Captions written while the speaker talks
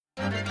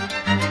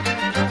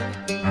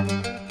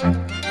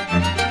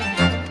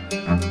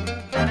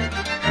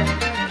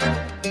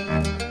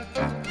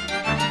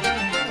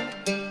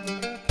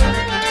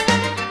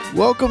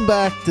Welcome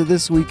back to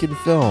This Week in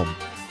Film.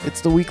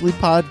 It's the weekly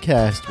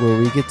podcast where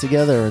we get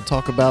together and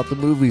talk about the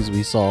movies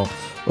we saw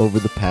over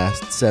the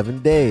past 7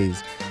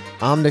 days.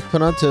 I'm Nick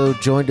Panunto,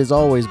 joined as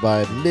always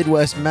by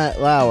Midwest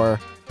Matt Lauer.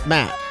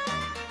 Matt,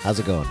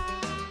 how's it going?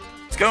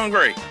 It's going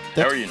great.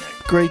 How are you, Nick?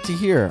 Great to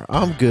hear.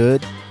 I'm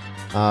good.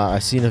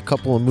 I've seen a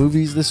couple of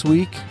movies this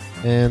week,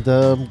 and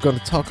I'm going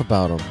to talk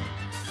about them.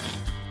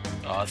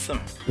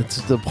 Awesome.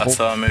 It's the I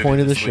saw a movie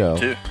point of the this show.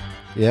 week, too.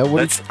 Yeah,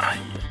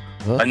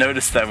 I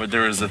noticed that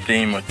there was a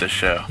theme with the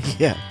show.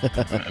 Yeah.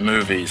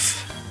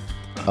 Movies.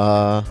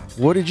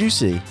 What did you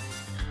see?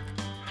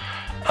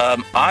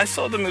 I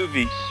saw the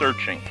movie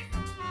Searching.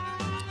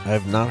 I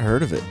have not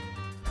heard of it.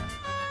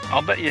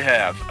 I'll bet you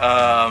have.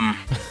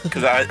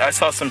 Because I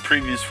saw some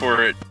previews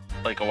for it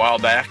like a while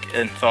back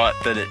and thought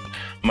that it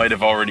might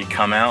have already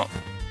come out.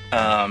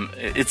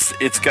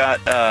 It's got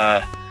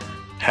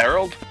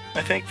Harold,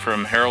 I think,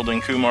 from Harold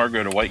and Kumar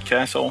Go to White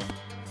Castle,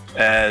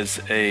 as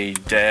a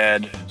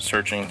dad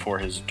searching for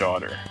his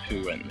daughter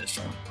who went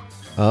missing.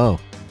 Oh.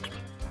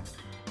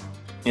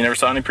 You never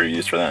saw any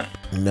previews for that?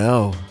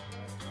 No.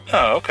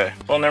 Oh, okay.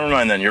 Well, never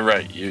mind then. You're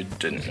right. You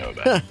didn't know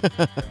about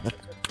it.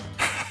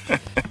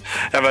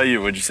 How about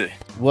you? What'd you see?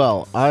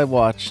 Well, I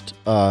watched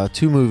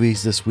 2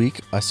 movies this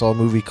week. I saw a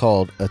movie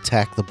called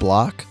Attack the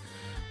Block,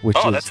 which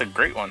is... that's a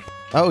great one.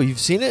 Oh, you've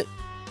seen it?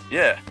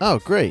 Yeah. Oh,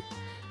 great.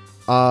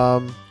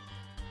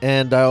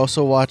 And I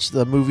also watched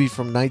the movie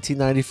from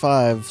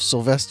 1995,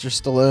 Sylvester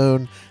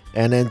Stallone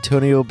and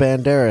Antonio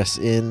Banderas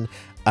in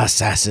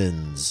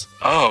Assassins.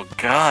 Oh,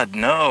 God,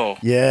 no.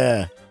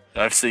 Yeah.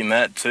 I've seen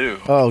that, too.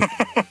 Oh,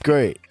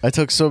 great. I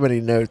took so many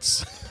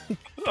notes.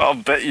 I'll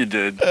bet you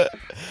did. That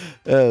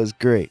was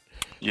great.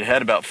 You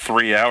had about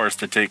 3 hours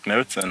to take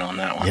notes in on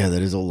that one. Yeah,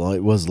 that is a long...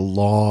 It was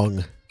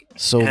long.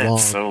 So long.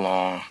 It's so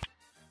long.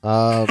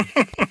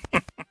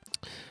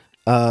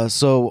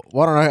 So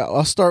why don't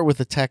I'll start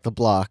with Attack the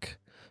Block.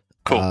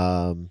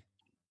 Cool.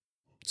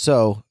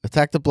 So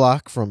Attack the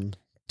Block from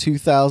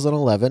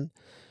 2011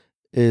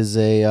 is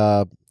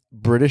a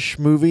British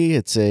movie.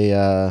 It's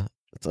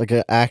like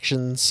an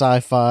action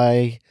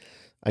sci-fi,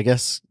 I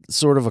guess,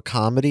 sort of a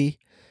comedy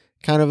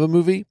kind of a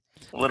movie.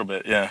 A little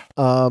bit, yeah.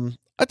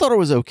 I thought it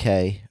was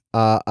okay.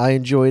 I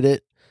enjoyed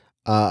it.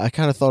 I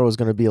kind of thought it was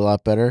going to be a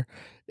lot better.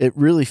 It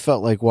really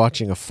felt like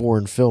watching a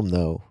foreign film,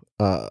 though.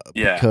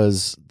 Yeah.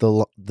 Because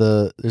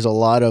there's a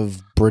lot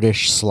of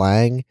British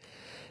slang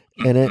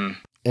in it,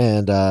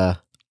 and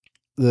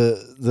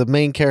the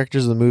main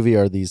characters of the movie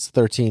are these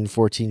 13,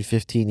 14,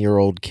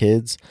 15-year-old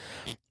kids,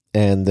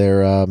 and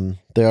they're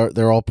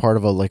all part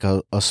of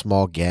a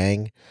small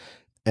gang,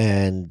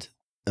 and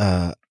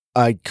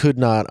I could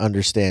not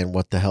understand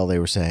what the hell they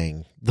were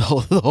saying the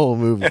whole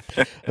movie.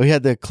 We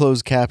had the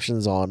closed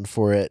captions on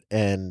for it,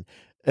 and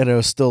it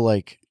was still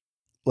like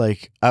I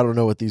don't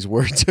know what these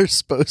words are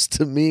supposed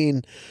to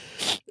mean,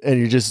 and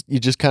you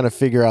just kind of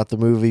figure out the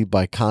movie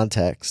by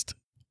context.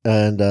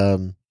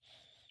 And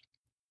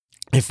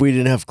if we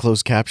didn't have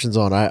closed captions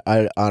on,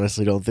 I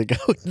honestly don't think I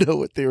would know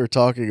what they were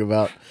talking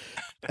about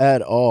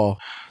at all.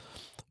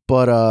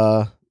 But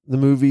the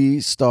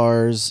movie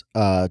stars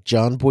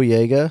John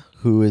Boyega,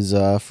 who is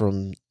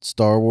from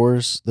Star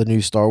Wars, the new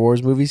Star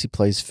Wars movies. He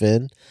plays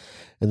Finn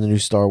in the new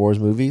Star Wars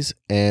movies,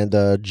 and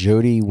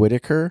Jodie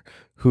Whittaker,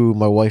 who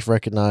my wife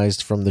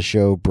recognized from the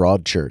show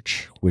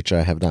Broadchurch, which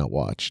I have not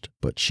watched,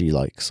 but she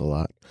likes a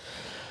lot.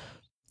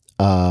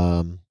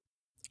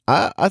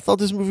 I thought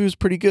this movie was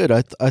pretty good.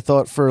 I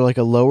thought for like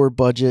a lower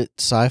budget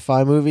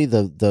sci-fi movie,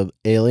 the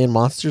alien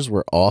monsters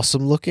were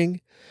awesome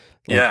looking.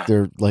 Yeah.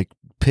 They're like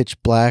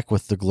pitch black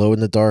with the glow in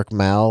the dark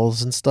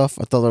mouths and stuff.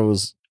 I thought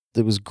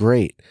it was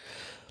great.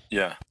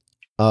 Yeah.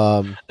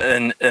 And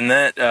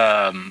that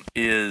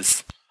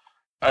is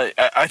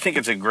I think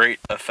it's a great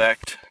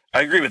effect.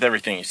 I agree with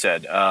everything you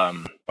said.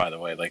 By the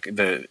way, like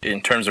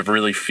in terms of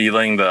really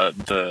feeling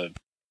the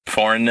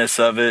foreignness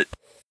of it,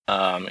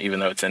 even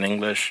though it's in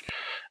English,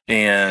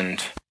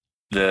 and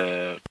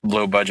the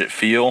low budget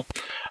feel.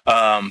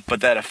 But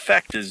that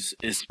effect is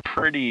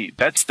pretty.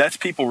 That's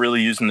people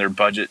really using their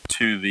budget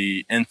to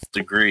the nth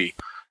degree,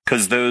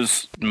 because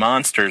those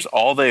monsters,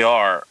 all they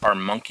are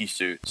monkey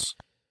suits,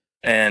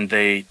 and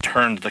they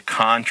turned the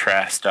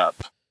contrast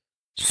up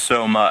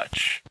so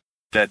much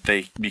that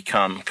they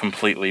become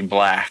completely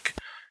black.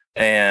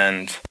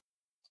 And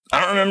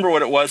I don't remember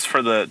what it was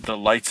for the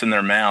lights in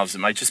their mouths. It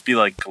might just be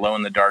like glow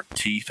in the dark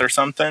teeth or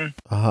something.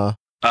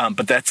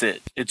 But that's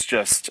it. It's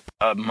just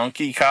a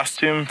monkey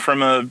costume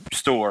from a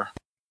store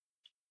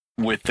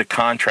with the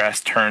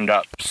contrast turned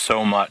up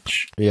so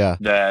much,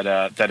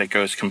 that it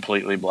goes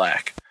completely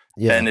black.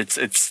 Yeah, and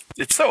it's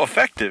so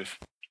effective.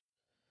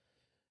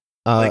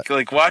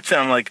 Like watching,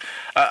 I'm like,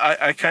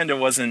 I kind of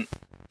wasn't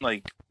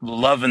like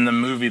loving the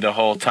movie the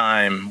whole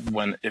time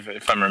when,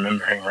 if I'm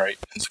remembering right,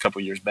 it's a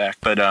couple years back.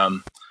 But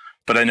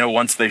I know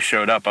once they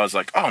showed up, I was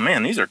like, oh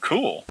man, these are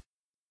cool.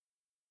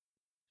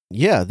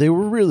 Yeah, they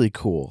were really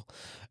cool.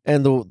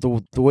 And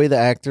the way the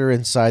actor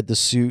inside the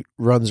suit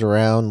runs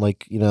around,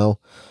 like, you know,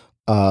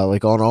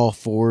 like on all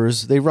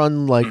fours, they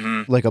run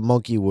like a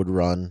monkey would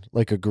run,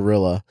 like a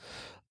gorilla.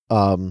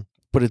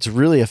 But it's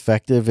really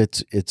effective.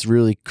 It's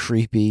really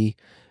creepy.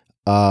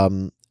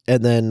 And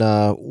then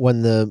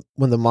when the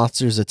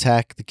monsters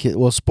attack the kid,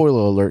 well,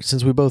 spoiler alert,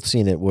 since we both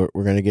seen it, we're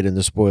going to get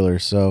into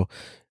spoilers. So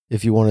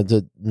if you wanted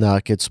to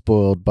not get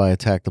spoiled by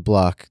Attack the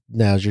Block,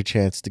 now's your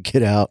chance to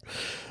get out.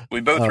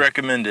 We both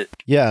recommend it.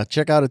 Yeah,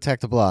 check out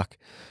Attack the Block.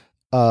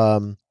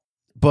 But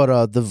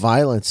the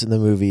violence in the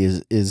movie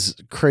is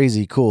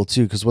crazy cool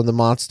too, because when the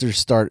monsters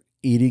start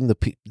eating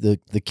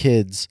the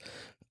kids,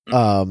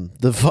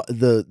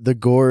 the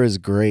gore is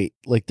great.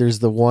 Like there's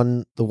the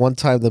one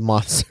time the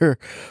monster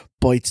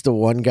bites the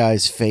one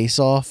guy's face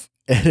off,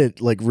 and it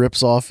like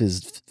rips off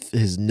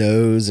his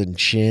nose and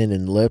chin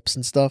and lips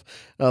and stuff.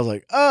 And I was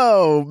like,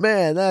 oh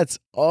man, that's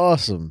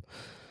awesome.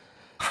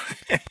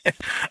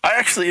 I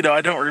actually,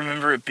 I don't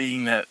remember it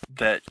being that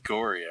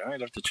gory.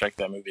 I'd have to check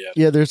that movie out.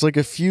 Yeah, there's like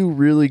a few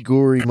really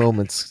gory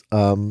moments.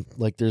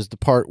 Like there's the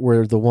part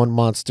where the one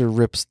monster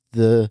rips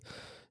the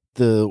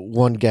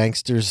one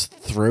gangster's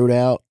throat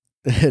out,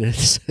 and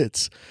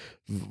it's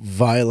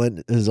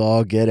violent as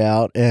all get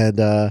out. And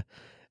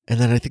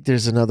then I think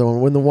there's another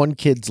one when the one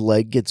kid's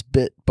leg gets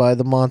bit by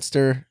the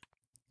monster,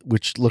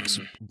 which looks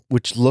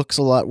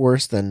a lot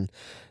worse than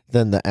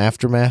the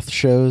aftermath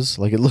shows.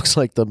 Like it looks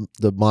like the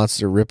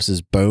monster rips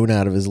his bone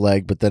out of his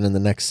leg, but then in the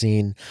next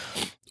scene,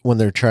 when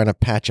they're trying to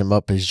patch him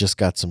up, he's just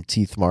got some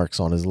teeth marks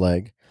on his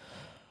leg.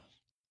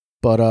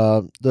 But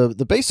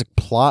the basic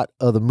plot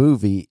of the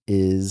movie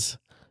is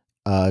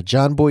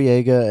John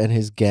Boyega and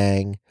his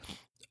gang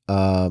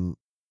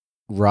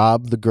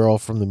rob the girl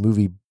from the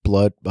movie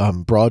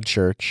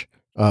Broadchurch.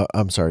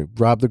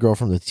 Rob the girl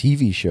from the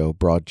TV show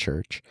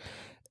Broadchurch.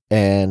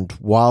 And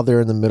while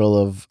they're in the middle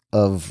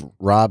of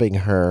robbing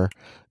her,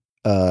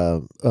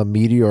 a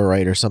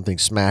meteorite or something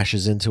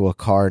smashes into a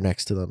car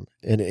next to them.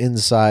 And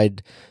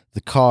inside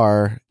the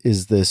car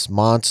is this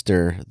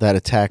monster that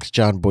attacks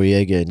John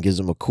Boyega and gives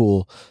him a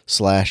cool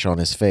slash on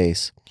his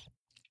face.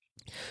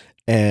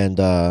 And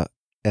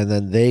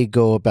then they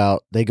go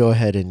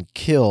ahead and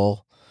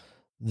kill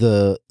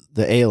the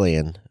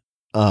alien.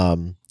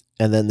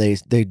 And then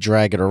they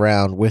drag it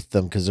around with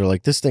them because they're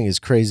like, this thing is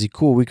crazy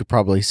cool. We could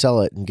probably sell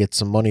it and get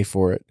some money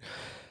for it.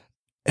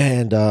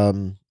 And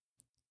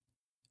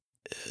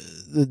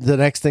the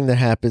next thing that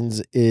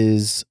happens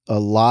is a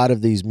lot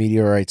of these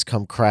meteorites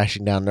come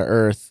crashing down to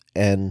Earth,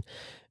 and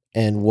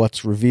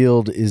what's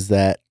revealed is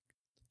that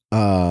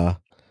all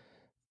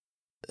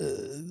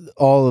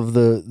of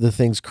the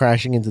things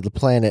crashing into the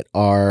planet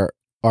are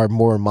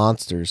more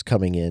monsters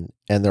coming in,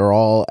 and they're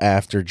all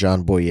after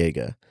John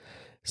Boyega.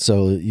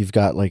 So you've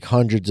got like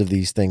hundreds of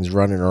these things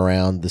running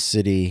around the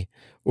city,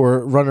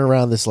 or running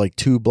around this like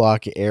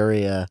 2-block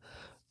area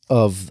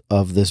of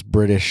this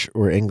British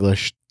or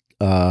English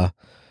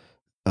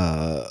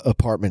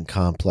apartment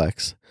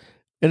complex.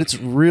 And it's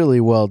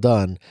really well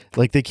done.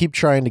 Like they keep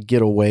trying to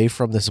get away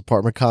from this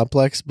apartment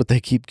complex, but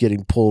they keep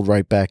getting pulled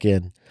right back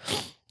in.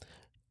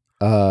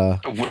 Now,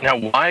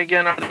 why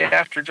again are they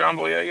after John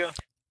Boyega?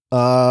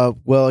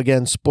 Well,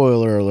 again,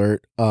 spoiler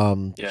alert.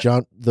 Yeah.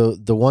 John,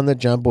 the one that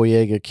John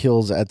Boyega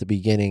kills at the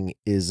beginning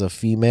is a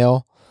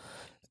female,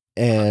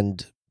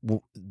 and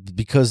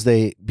because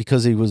it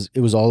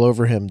was all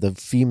over him, the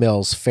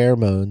female's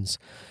pheromones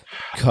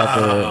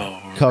cover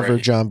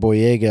right. John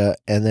Boyega,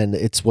 and then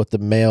it's what the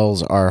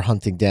males are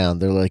hunting down.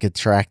 They're like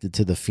attracted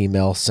to the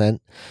female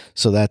scent,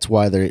 so that's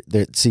why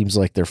it seems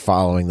like they're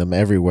following them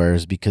everywhere,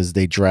 is because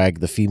they drag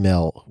the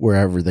female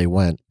wherever they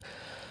went.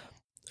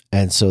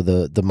 And so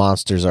the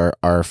monsters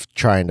are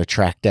trying to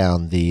track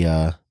down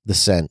the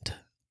scent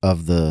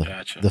of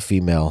the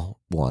female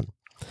one.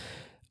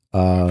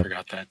 I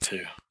forgot that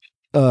too.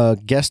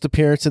 Guest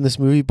appearance in this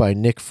movie by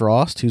Nick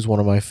Frost, who's one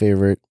of my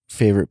favorite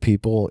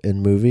people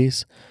in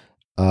movies.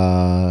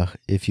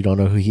 If you don't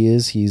know who he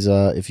is, he's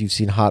if you've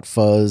seen Hot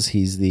Fuzz,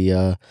 he's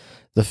the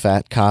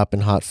fat cop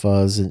in Hot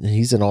Fuzz, and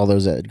he's in all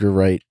those Edgar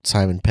Wright,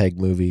 Simon Pegg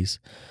movies.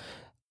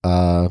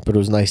 But it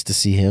was nice to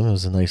see him. It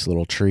was a nice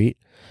little treat.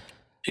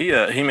 He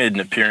made an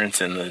appearance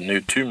in the new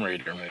Tomb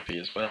Raider movie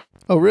as well.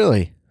 Oh,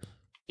 really?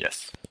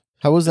 Yes.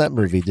 How was that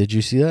movie? Did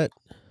you see that?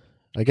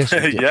 I guess you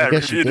did. Yeah, I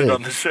reviewed it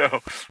on the show.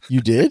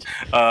 You did?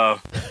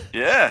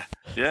 Yeah.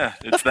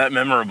 It's that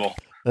memorable.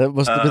 That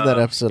must have been that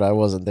episode I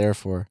wasn't there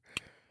for.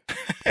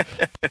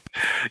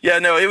 Yeah,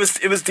 no, it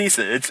was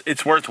decent.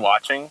 It's worth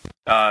watching.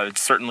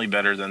 It's certainly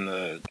better than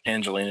the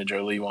Angelina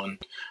Jolie one.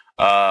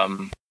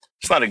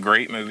 It's not a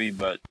great movie,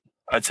 but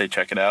I'd say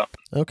check it out.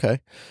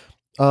 Okay.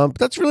 But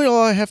that's really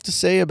all I have to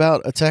say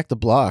about Attack the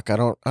Block. I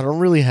don't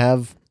really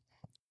have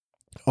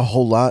a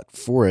whole lot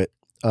for it.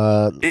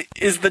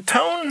 Is the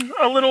tone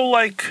a little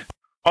like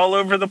all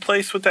over the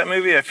place with that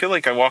movie? I feel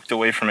like I walked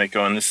away from it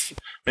going, this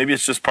maybe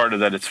it's just part of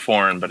that it's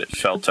foreign, but it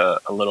felt a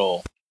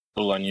little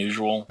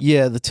unusual.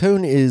 Yeah, the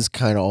tone is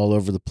kind of all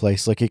over the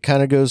place. Like it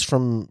kind of goes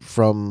from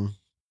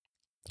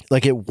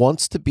like it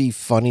wants to be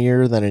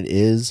funnier than it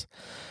is.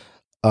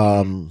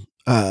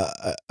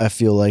 I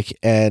feel like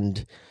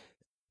and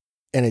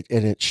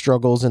it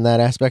struggles in that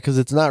aspect because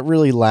it's not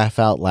really laugh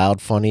out loud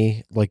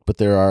funny, like, but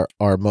there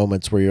are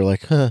moments where you're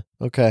like, huh,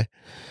 okay.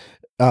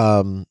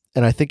 And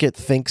and I think it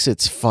thinks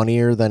it's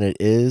funnier than it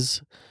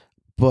is.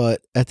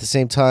 But at the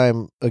same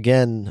time,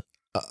 again,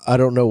 I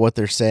don't know what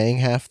they're saying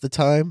half the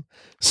time,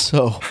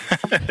 so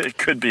it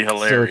could be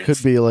hilarious. So it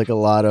could be like a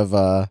lot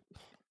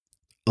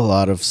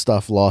of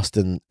stuff lost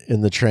in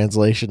the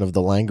translation of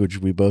the language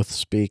we both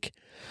speak.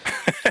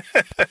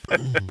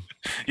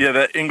 Yeah,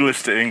 that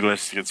English to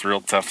English gets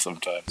real tough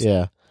sometimes.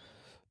 Yeah.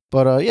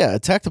 But yeah,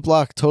 Attack the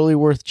Block, totally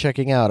worth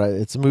checking out.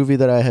 It's a movie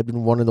that I had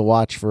been wanting to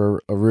watch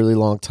for a really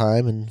long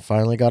time and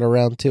finally got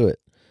around to it.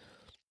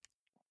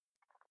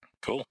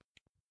 Cool.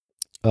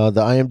 The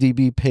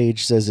IMDb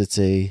page says it's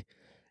a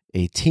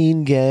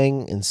teen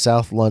gang in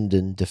South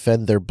London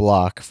defend their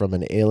block from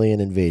an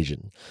alien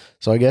invasion.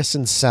 So I guess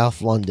in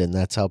South London,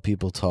 that's how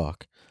people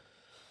talk.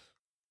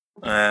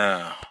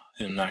 I'm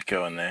not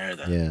going there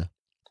then. Yeah.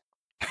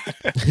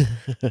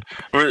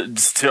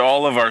 To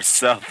all of our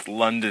South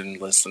London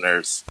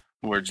listeners,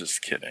 we're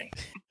just kidding.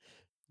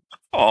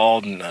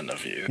 None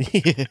of you.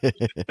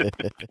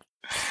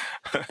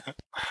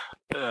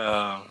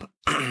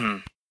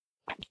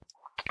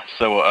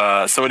 So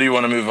what do you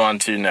want to move on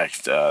to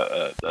next?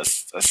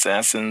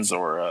 Assassins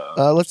or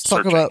let's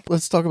talk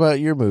about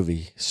your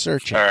movie,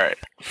 Searching. All right.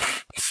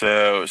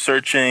 So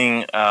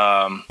Searching.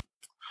 Well,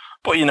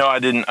 I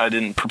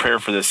didn't prepare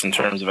for this in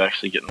terms of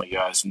actually getting the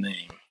guy's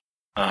name.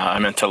 I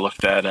meant to look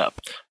that up,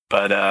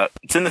 but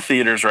it's in the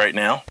theaters right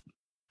now.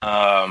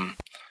 And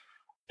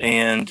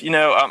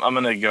I'm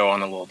going to go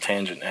on a little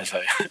tangent as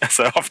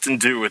I often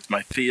do with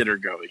my theater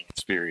going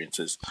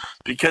experiences,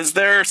 because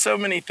there are so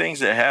many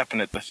things that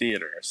happen at the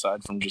theater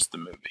aside from just the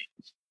movie.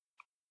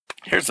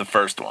 Here's the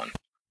first one: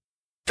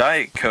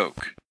 Diet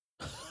Coke.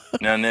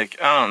 Now,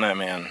 Nick, I don't know,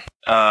 man.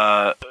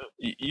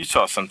 You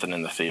saw something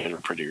in the theater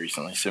pretty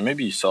recently, so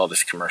maybe you saw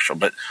this commercial.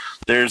 But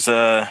there's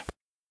a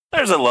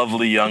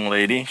lovely young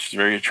lady. She's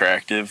very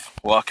attractive,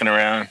 walking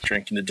around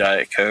drinking the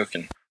Diet Coke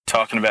and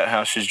talking about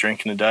how she's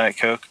drinking the Diet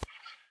Coke.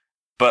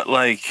 But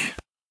like,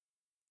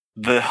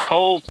 the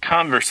whole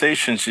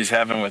conversation she's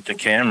having with the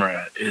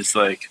camera is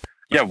like,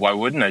 yeah, why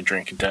wouldn't I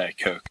drink a Diet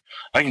Coke?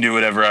 I can do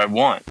whatever I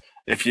want.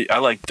 I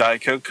like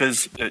Diet Coke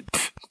because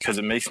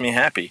it makes me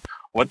happy.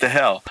 What the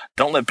hell?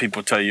 Don't let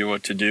people tell you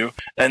what to do.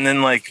 And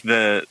then like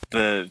the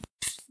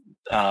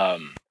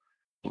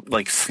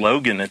like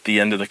slogan at the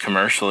end of the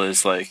commercial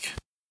is like,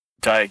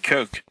 Diet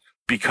Coke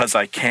because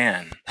I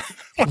can.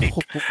 Like,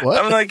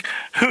 what? I'm like,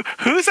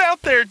 who's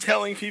out there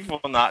telling people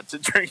not to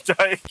drink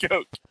Diet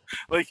Coke?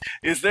 Like,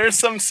 is there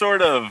some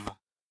sort of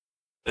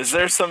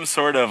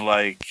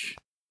like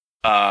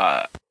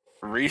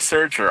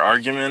research or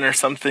argument or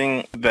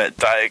something that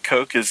Diet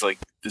Coke is like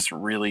this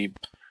really,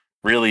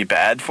 really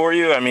bad for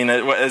you? I mean,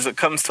 as it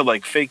comes to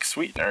like fake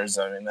sweeteners,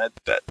 I mean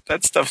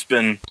that stuff's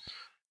been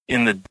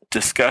in the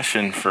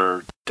discussion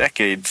for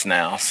decades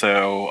now.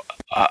 So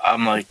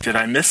I'm like, did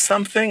I miss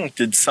something?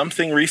 Did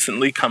something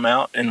recently come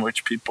out in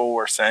which people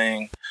were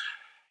saying,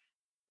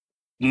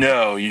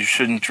 no, you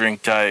shouldn't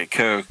drink Diet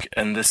Coke,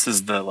 and this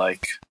is the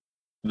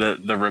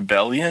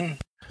rebellion?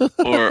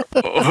 or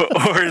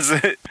is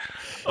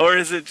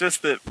it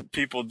just that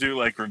people do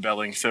like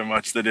rebelling so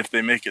much that if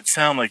they make it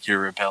sound like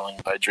you're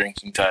rebelling by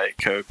drinking Diet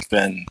Coke,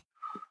 then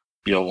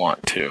you'll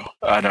want to?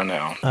 I don't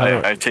know.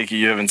 I take it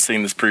you haven't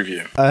seen this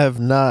preview. I have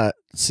not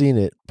seen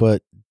it,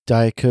 but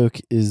Diet Coke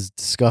is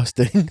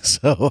disgusting,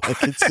 so I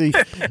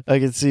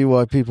can see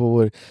why people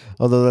would.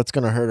 Although that's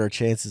going to hurt our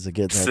chances of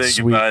getting that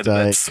sweet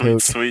Diet Coke.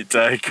 Sweet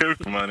Diet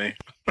Coke money.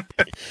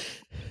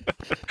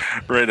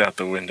 Right out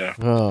the window.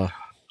 Oh,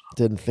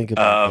 didn't think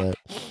about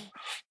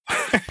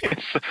that.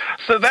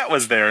 So that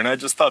was there, and I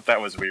just thought that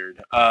was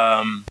weird.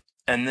 And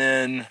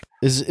then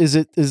is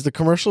the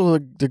commercial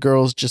the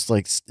girl's just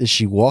like, is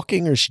she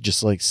walking or is she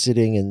just like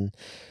sitting and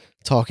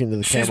talking to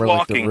the camera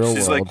walking. Like the real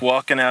She's world? Like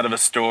walking out of a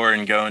store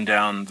and going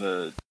down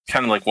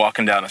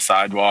walking down a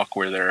sidewalk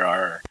where there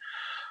are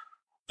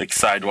like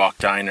sidewalk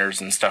diners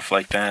and stuff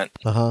like that.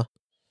 Uh-huh.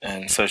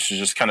 And so she's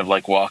just kind of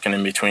like walking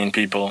in between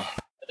people,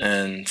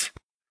 and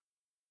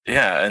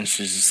yeah, and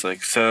she's just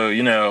like, so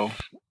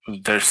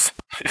there's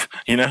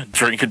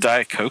drink a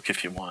Diet Coke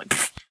if you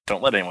want.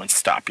 Don't let anyone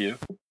stop you.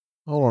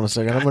 Hold on a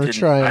second. I'm going to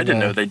try. I didn't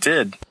know they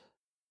did.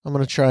 I'm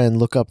going to try and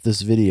look up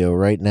this video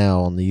right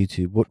now on the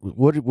YouTube.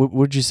 What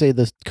would you say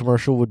the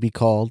commercial would be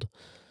called?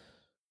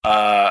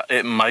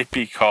 It might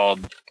be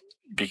called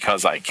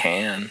Because I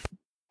Can.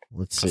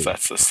 Let's see.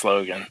 That's the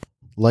slogan.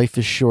 Life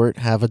is short.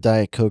 Have a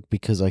Diet Coke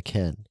because I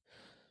can.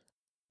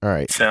 All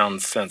right.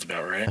 Sounds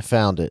about right. I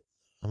found it.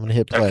 I'm going to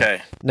hit play.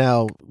 Okay.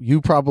 Now,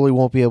 you probably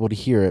won't be able to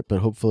hear it, but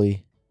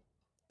hopefully.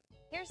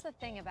 Here's the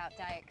thing about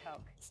Diet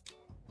Coke.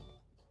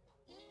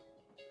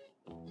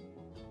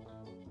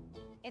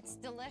 It's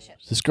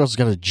delicious. This girl's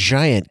got a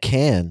giant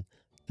can.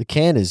 The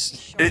can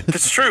is...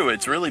 It's true.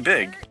 It's really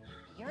big.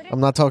 I'm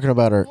not talking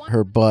about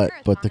her butt,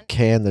 but the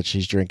can that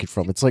she's drinking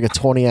from. It's like a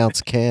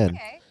 20-ounce can.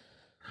 Okay.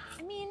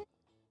 I mean,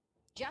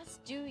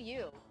 just do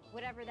you,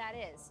 whatever that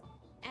is.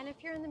 And if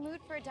you're in the mood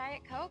for a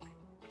Diet Coke,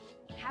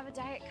 have a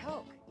Diet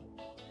Coke.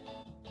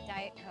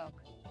 Diet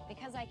Coke.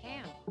 Because I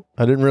can.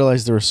 I didn't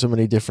realize there were so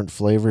many different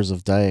flavors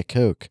of Diet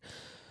Coke.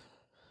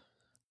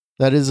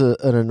 That is an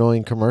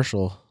annoying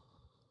commercial.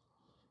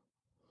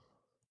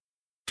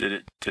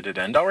 Did it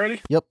end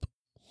already? Yep.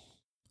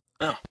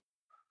 Oh.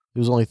 It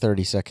was only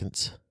 30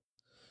 seconds.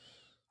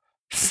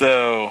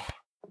 So,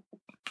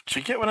 do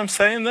you get what I'm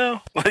saying,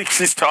 though? Like,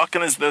 she's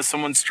talking as though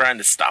someone's trying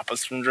to stop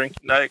us from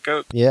drinking Diet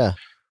Coke. Yeah.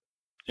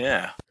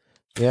 Yeah.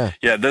 Yeah.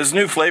 Yeah, those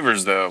new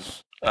flavors, though.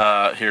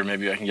 Here,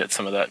 maybe I can get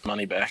some of that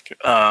money back.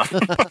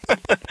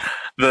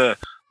 The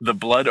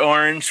blood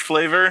orange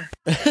flavor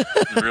is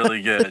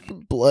really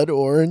good. Blood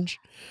orange?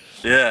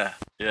 Yeah,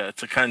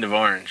 it's a kind of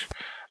orange.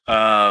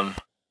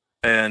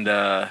 And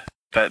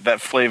that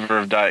flavor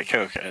of Diet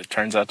Coke, it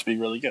turns out to be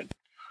really good.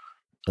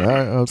 All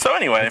right. Okay. So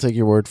anyway, I'll take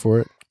your word for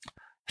it.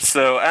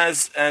 So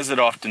as it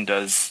often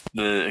does,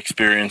 the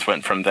experience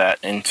went from that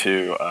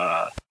into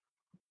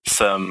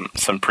some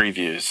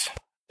previews.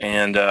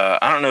 And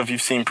I don't know if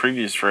you've seen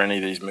previews for any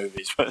of these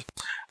movies, but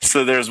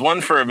so there's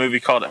one for a movie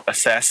called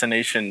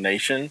Assassination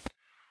Nation,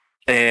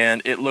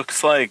 and it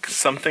looks like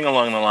something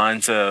along the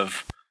lines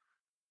of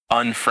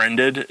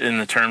Unfriended, in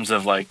the terms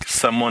of like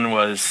someone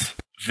was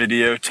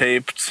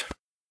videotaped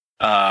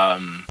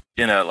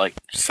in a like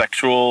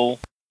sexual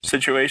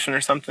situation or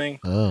something.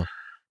 Oh.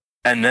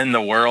 And then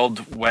the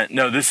world went,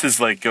 no, this is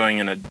like going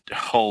in a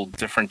whole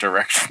different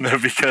direction though,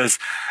 because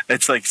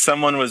it's like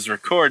someone was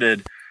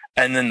recorded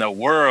and then the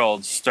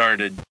world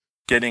started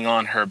getting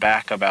on her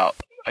back about,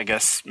 I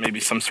guess, maybe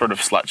some sort of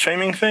slut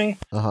shaming thing.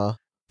 Uh-huh.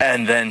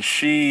 And then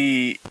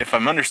she, if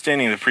I'm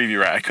understanding the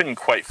preview right, I couldn't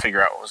quite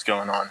figure out what was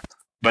going on,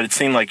 but it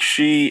seemed like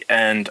she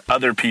and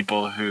other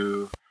people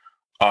who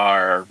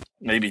are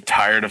maybe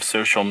tired of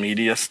social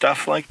media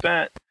stuff like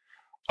that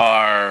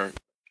are,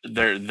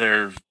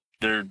 they're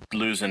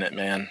losing it,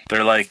 man.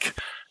 They're like,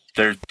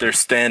 they're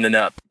standing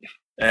up,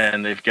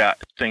 and they've got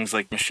things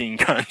like machine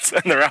guns,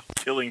 and they're out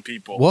killing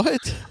people.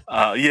 What?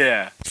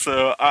 Yeah.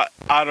 So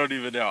I don't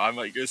even know. I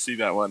might go see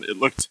that one. It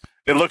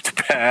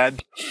looked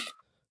bad,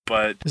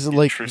 but is it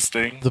like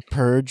interesting. The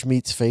Purge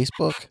meets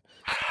Facebook?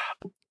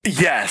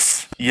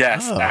 Yes,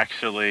 Oh.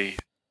 actually.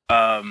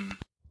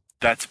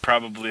 That's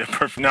probably a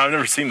perfect. Now I've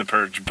never seen The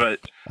Purge, but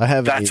I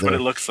haven't. That's either. what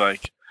it looks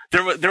like.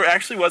 There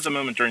actually was a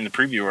moment during the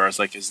preview where I was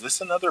like, "Is this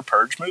another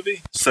Purge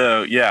movie?"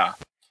 So yeah.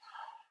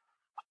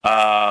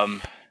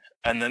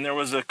 And then there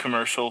was a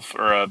commercial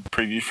for a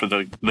preview for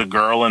the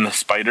Girl in the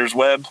Spider's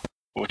Web,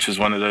 which is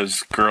one of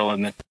those girl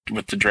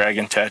with the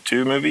dragon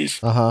tattoo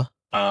movies. Uh-huh.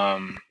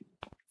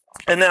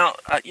 And now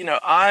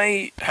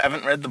I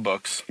haven't read the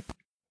books,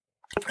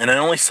 and I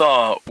only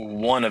saw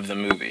one of the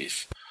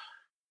movies.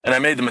 And I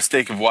made the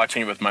mistake of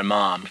watching it with my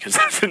mom because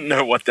I didn't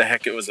know what the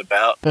heck it was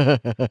about.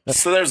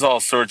 So there's all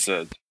sorts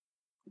of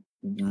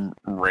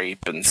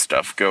rape and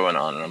stuff going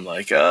on. And I'm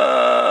like,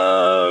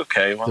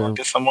 okay, well, I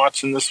guess I'm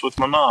watching this with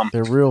my mom.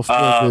 They're real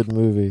feel-good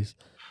movies.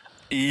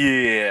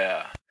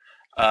 Yeah.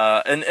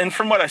 And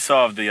from what I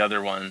saw of the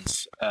other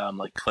ones,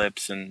 like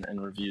clips and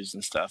reviews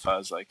and stuff, I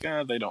was like,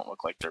 they don't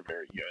look like they're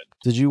very good.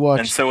 Did you watch?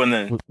 And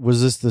so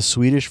was this the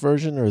Swedish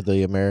version or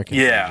the American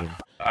version?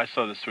 I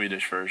saw the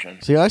Swedish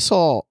version. See, I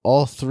saw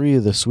all three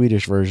of the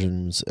Swedish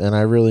versions, and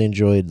I really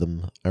enjoyed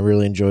them. I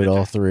really enjoyed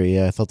all three.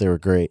 Yeah, I thought they were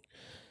great.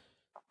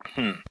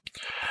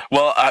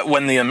 Well,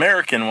 when the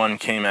American one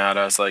came out,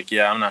 I was like,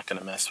 I'm not going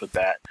to mess with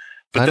that.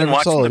 But I then never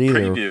watching saw the it either.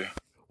 preview,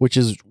 Which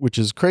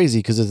is crazy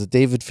because it's a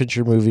David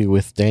Fincher movie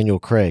with Daniel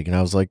Craig, and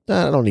I was like,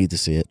 I don't need to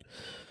see it.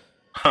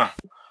 Huh?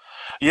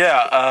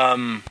 Yeah.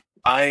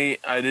 I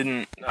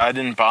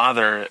didn't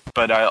bother,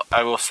 but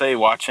I will say,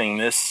 watching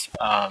this,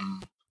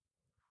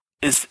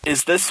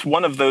 is this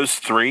one of those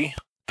three?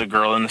 The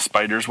Girl in the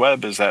Spider's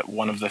Web, is that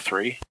one of the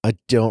three? I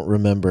don't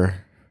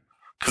remember.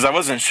 Because I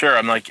wasn't sure.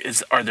 I'm like,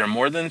 are there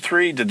more than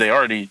three? Did they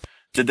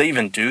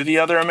even do the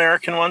other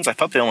American ones? I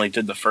thought they only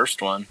did the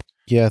first one.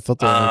 Yeah, I thought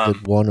they only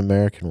did one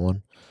American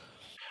one.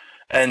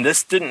 And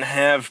this didn't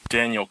have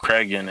Daniel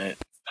Craig in it,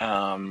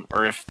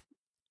 or if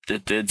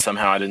it did,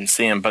 somehow I didn't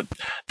see him. But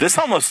this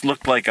almost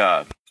looked like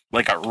a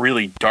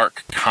really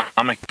dark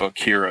comic book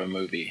hero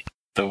movie,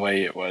 the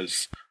way it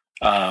was,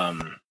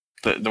 the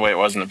way it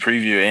was in the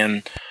preview.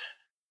 And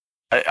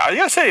I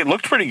gotta say, it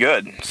looked pretty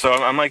good. So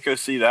I might go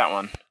see that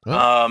one.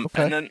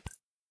 Okay. And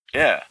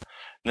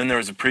then there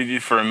was a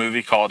preview for a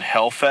movie called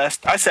Hellfest.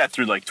 I sat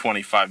through like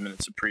 25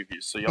 minutes of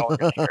previews, so y'all are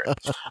gonna hear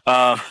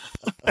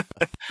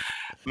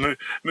it.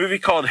 Movie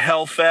called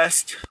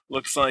Hellfest.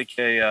 Looks like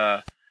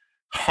a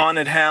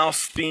haunted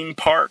house theme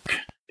park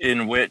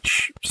in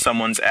which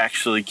someone's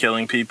actually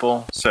killing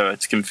people. So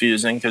it's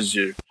confusing because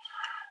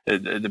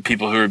the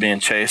people who are being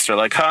chased are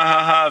like, ha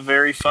ha ha,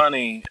 very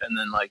funny. And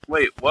then like,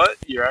 wait, what?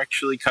 You're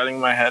actually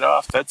cutting my head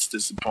off? That's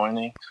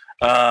disappointing.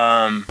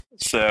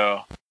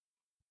 So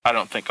I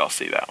don't think I'll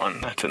see that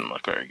one. That didn't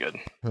look very good.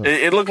 Huh.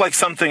 It looked like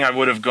something I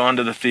would have gone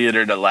to the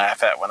theater to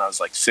laugh at when I was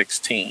like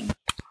 16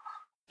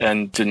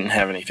 and didn't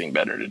have anything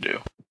better to do.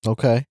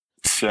 Okay.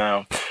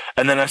 So,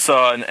 and then I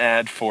saw an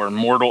ad for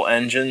Mortal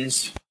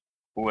Engines,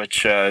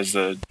 which is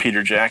a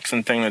Peter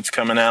Jackson thing that's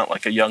coming out,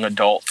 like a young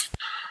adult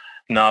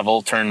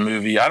novel turned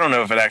movie. I don't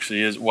know if it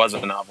actually was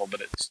a novel,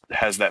 but it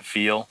has that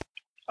feel.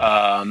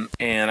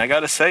 And I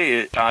got to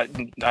say, I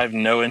have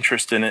no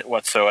interest in it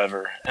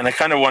whatsoever. And I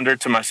kind of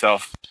wondered to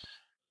myself,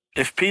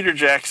 if Peter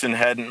Jackson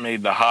hadn't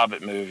made the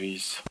Hobbit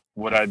movies,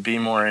 would I be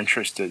more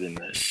interested in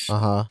this?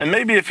 And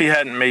maybe if he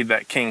hadn't made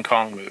that King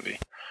Kong movie.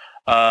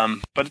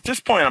 But at this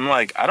point, I'm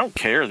like, I don't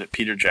care that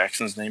Peter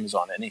Jackson's name is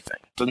on anything.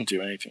 It doesn't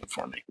do anything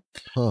for me.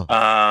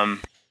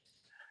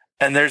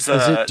 And there's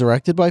Is it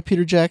directed by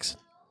Peter Jackson?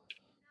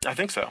 I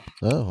think so.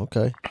 Oh,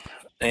 okay.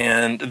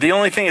 And the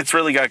only thing it's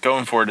really got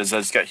going for it is that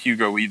it's got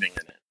Hugo Weaving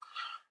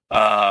in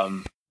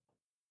it.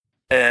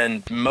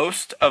 And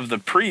most of the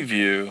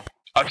preview,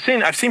 I've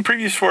seen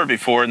previews for it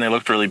before, and they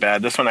looked really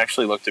bad. This one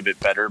actually looked a bit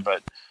better,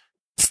 but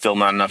still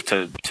not enough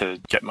to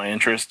get my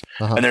interest.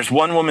 And there's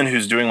one woman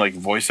who's doing like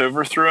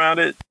voiceover throughout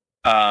it.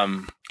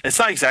 It's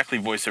not exactly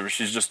voiceover.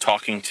 She's just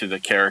talking to the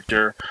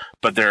character,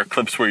 but there are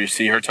clips where you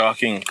see her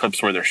talking and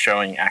clips where they're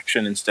showing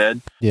action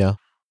instead. Yeah.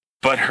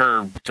 But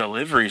her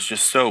delivery is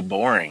just so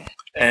boring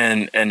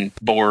and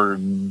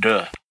bored.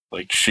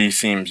 Like, she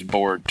seems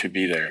bored to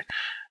be there.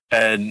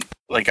 And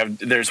like,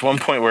 there's one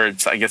point where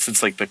I guess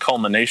it's like the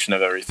culmination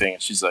of everything.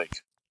 And she's like,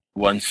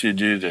 once you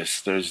do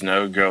this, there's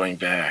no going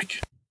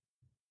back.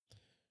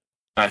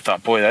 I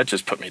thought, boy, that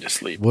just put me to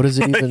sleep. What does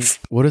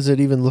it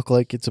even look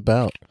like it's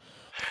about?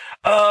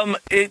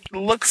 It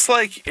looks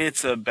like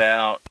it's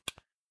about,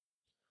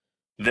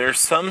 there's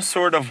some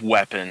sort of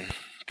weapon.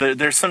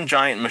 There's some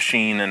giant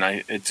machine, and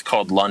it's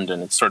called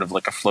London. It's sort of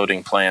like a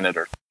floating planet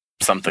or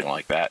something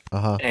like that.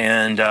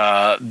 And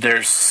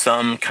there's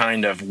some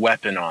kind of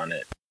weapon on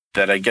it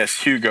that I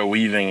guess Hugo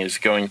Weaving is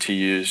going to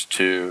use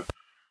to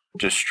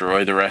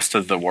destroy the rest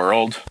of the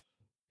world.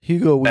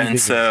 Hugo Weaving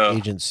is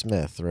Agent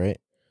Smith, right?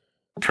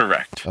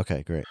 Correct.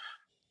 Okay, great.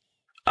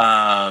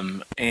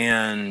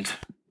 And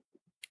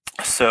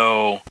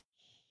so,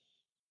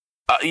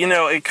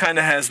 it kind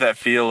of has that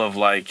feel of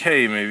like,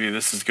 hey, maybe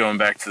this is going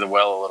back to the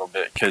well a little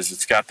bit, because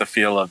it's got the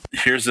feel of,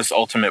 here's this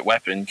ultimate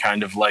weapon,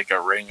 kind of like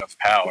a ring of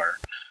power,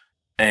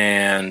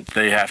 and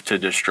they have to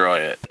destroy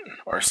it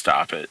or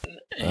stop it.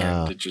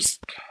 And it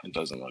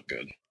doesn't look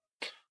good.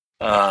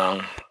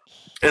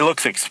 It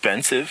looks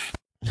expensive.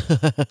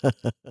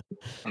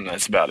 And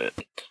that's about it.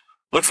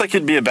 Looks like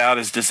it'd be about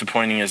as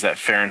disappointing as that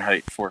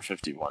Fahrenheit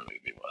 451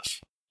 movie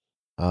was.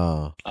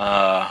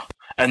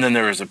 And then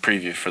there was a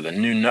preview for the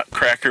new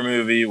Nutcracker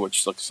movie,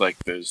 which looks like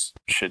those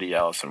shitty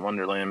Alice in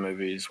Wonderland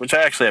movies, which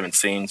I actually haven't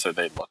seen, so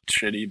they looked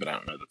shitty, but I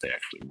don't know that they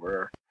actually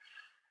were.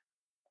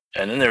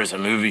 And then there was a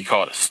movie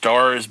called A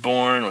Star is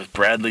Born with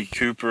Bradley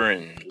Cooper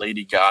and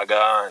Lady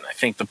Gaga, and I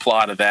think the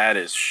plot of that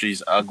is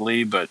she's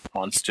ugly but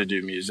wants to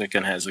do music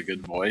and has a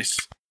good voice.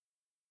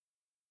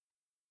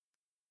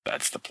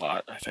 That's the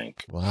plot, I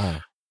think.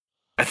 Wow.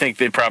 I think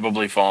they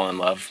probably fall in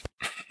love.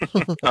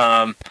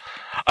 I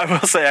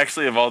will say,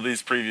 actually, of all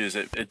these previews,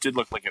 it did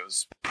look like it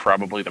was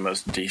probably the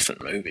most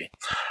decent movie.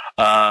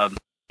 And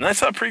I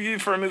saw a preview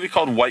for a movie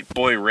called White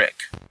Boy Rick,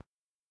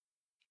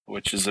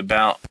 which is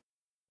about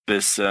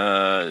this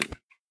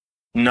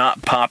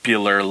not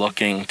popular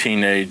looking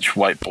teenage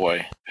white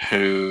boy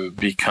who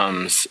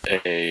becomes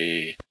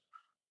a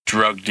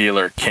drug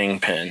dealer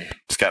kingpin.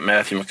 It's got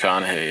Matthew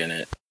McConaughey in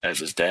it as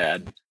his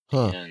dad.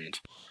 And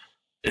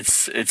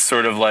it's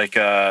sort of like,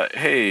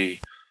 hey,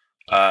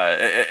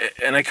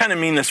 and I kind of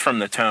mean this from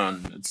the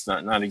tone. It's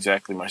not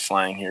exactly my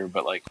slang here,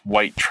 but like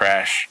white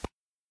trash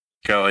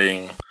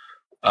going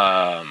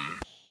more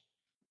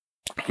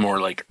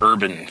like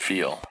urban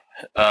feel.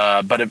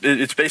 But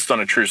it's based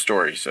on a true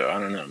story, so I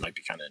don't know. It might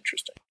be kind of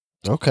interesting.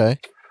 Okay.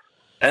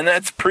 And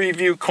that's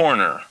Preview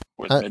Corner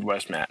with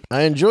Midwest Matt.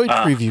 I enjoyed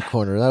Preview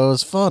Corner. That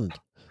was fun.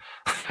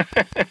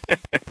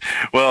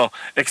 Well,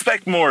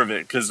 expect more of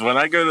it, because when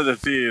I go to the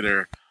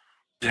theater,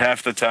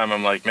 half the time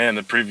I'm like, man,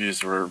 the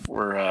previews were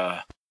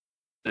a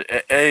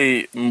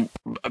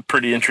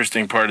pretty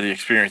interesting part of the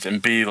experience,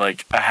 and B,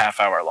 like a half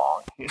hour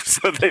long.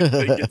 So they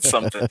get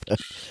something.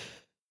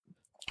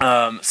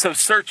 So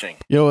Searching.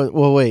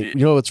 Wait.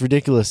 You know what's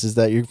ridiculous is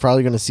that you're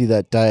probably going to see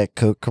that Diet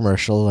Coke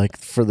commercial like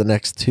for the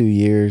next 2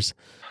 years.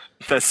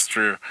 That's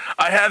true.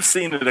 I have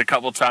seen it a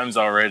couple times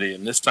already,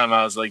 and this time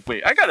I was like,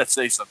 wait, I got to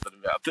say something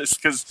about this,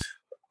 because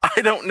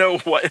I don't know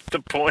what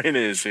the point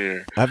is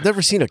here. I've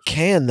never seen a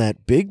can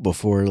that big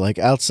before, like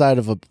outside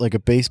of a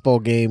baseball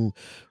game.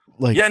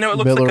 Like, yeah, no, it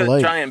looks Miller like a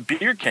Lite. giant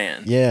beer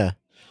can. Yeah.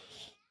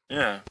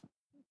 Yeah.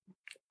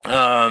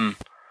 Yeah,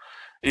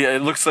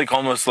 it looks like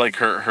almost like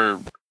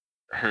her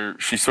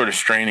she's sort of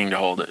straining to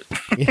hold it.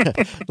 Yeah,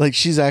 like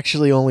she's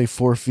actually only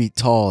 4 feet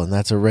tall, and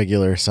that's a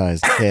regular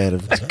sized can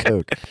of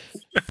Coke.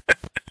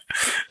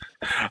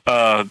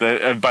 By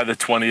the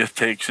 20th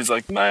take, she's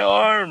like, my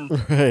arm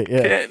right,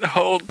 yeah. can't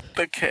hold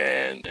the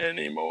can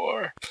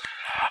anymore.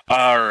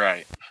 All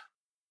right.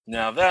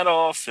 Now, that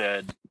all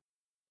said,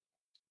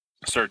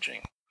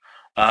 Searching.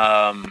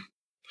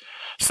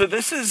 So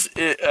this is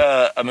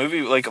a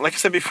movie, like I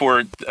said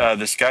before,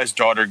 this guy's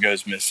daughter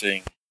goes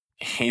missing.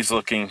 He's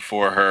looking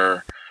for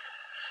her,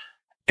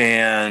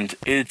 and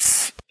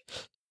it's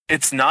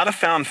not a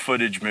found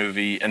footage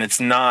movie, and it's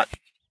not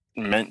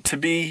meant to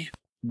be,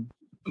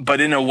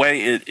 but in a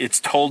way, it's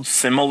told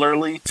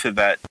similarly to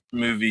that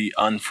movie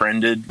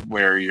Unfriended,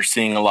 where you're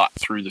seeing a lot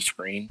through the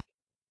screen.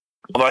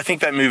 Although I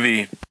think that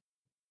movie,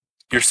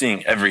 you're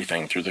seeing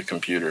everything through the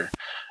computer.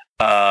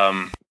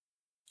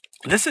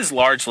 This is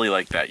largely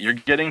like that. You're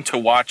getting to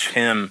watch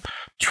him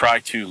try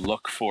to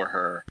look for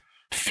her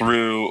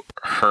through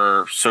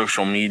her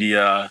social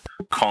media,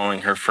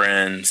 calling her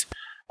friends,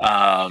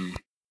 and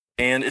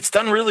it's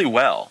done really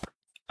well.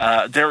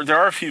 There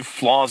are a few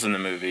flaws in the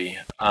movie,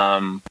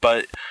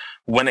 but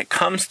when it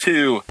comes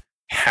to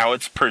how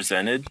it's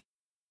presented,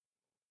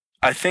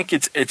 I think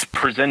it's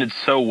presented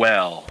so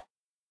well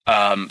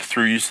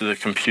through use of the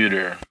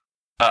computer.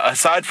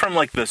 Aside from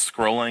like the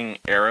scrolling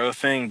arrow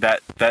thing,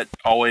 that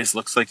always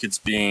looks like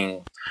it's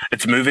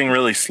moving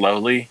really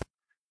slowly,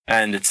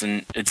 and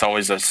it's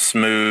always a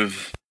smooth,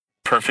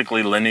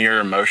 perfectly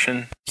linear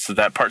motion. So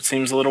that part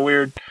seems a little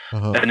weird.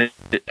 Uh-huh. And it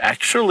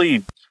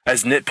actually,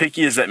 as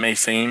nitpicky as that may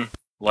seem,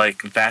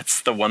 like that's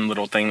the one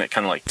little thing that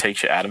kind of like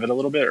takes you out of it a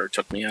little bit, or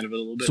took me out of it a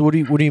little bit. So what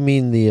do you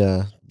mean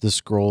the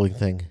scrolling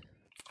thing?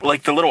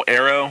 Like the little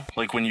arrow,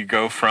 like when you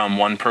go from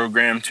one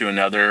program to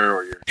another,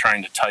 or you're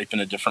trying to type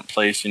in a different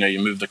place, you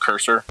move the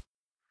cursor.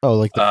 Oh,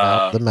 like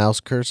the mouse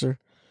cursor?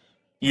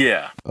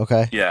 Yeah.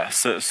 Okay. Yeah.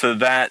 So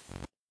that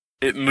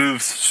it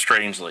moves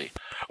strangely,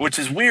 which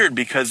is weird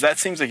because that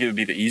seems like it would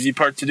be the easy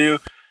part to do,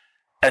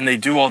 and they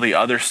do all the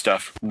other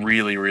stuff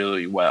really,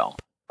 really well.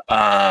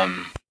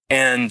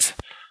 And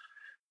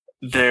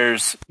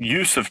there's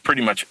use of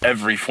pretty much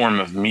every form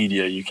of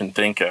media you can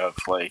think of,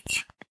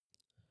 like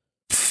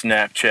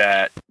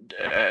Snapchat.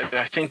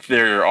 I think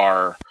there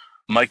are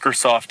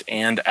Microsoft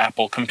and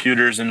Apple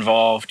computers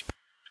involved.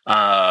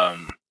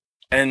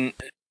 And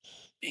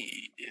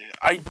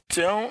I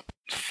don't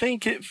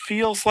think it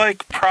feels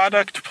like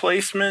product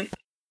placement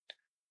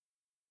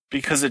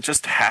because it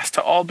just has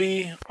to all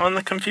be on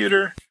the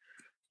computer.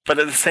 But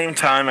at the same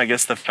time, I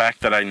guess the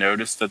fact that I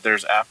noticed that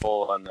there's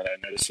Apple and that I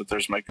noticed that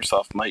there's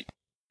Microsoft might,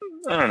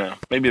 I don't know,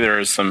 maybe there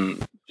is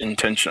some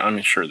intention. I'm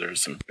sure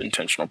there's some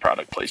intentional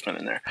product placement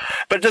in there,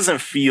 but it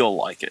doesn't feel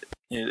like it.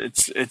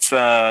 It's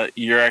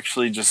you're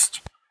actually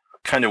just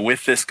kind of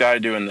with this guy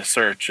doing the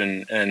search,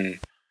 and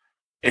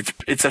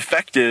it's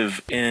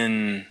effective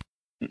in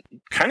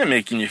kind of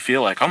making you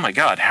feel like, oh my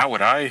God, how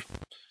would I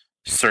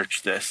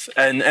search this?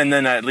 And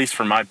then at least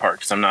for my part,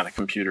 because I'm not a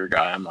computer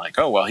guy, I'm like,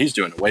 oh well, he's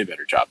doing a way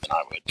better job than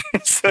I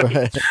would. So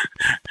right.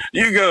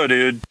 You go,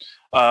 dude.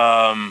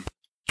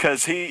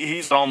 Because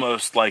he's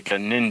almost like a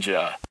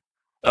ninja.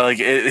 Like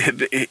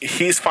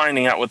he's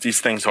finding out what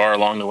these things are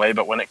along the way,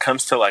 but when it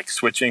comes to like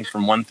switching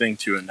from one thing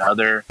to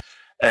another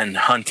and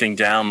hunting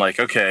down, like,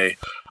 okay,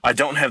 I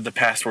don't have the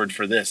password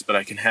for this, but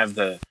I can have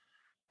a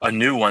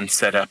new one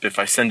set up if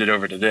I send it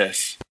over to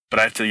this, but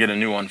I have to get a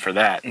new one for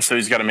that. And so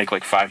he's got to make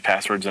like 5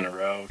 passwords in a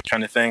row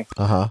kind of thing.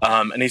 Uh-huh.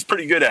 And he's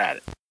pretty good at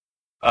it.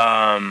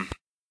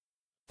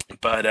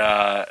 But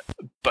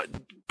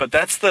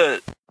that's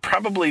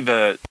probably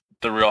the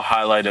real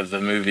highlight of the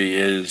movie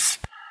is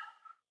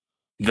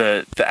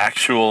the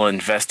actual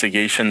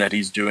investigation that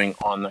he's doing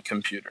on the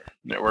computer.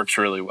 It works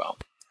really well.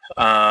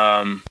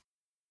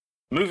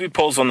 Movie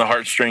pulls on the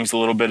heartstrings a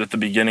little bit at the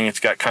beginning. It's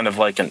got kind of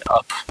like an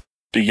Up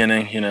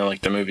beginning,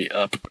 like the movie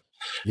Up.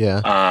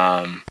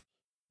 Yeah.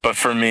 But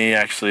for me,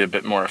 actually a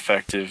bit more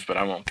effective, but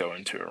I won't go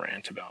into a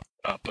rant about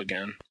Up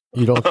again.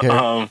 You don't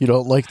care? You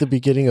don't like the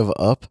beginning of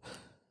Up?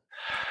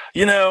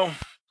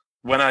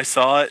 When I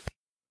saw it,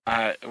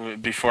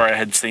 before I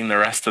had seen the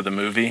rest of the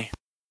movie,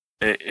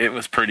 it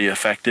was pretty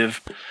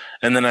effective.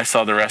 And then I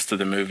saw the rest of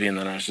the movie, and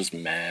then I was just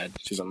mad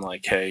because I'm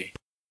like, hey,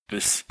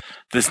 this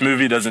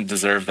movie doesn't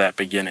deserve that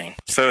beginning.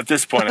 So at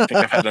this point, I think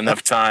I've had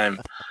enough time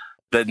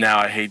that now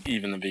I hate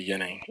even the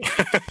beginning.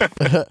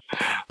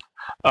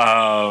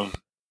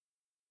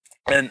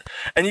 And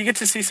you get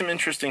to see some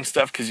interesting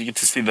stuff because you get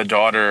to see the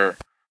daughter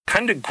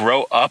kind of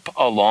grow up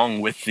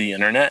along with the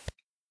internet.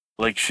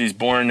 Like she's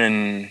born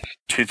in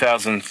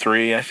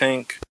 2003, I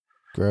think.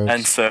 Gross.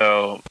 And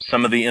so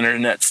some of the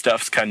internet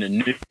stuff's kind of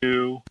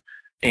new,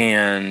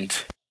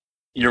 and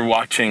you're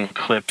watching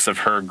clips of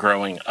her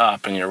growing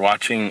up, and you're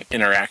watching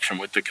interaction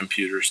with the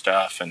computer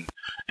stuff and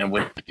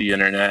with the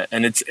internet.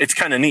 And it's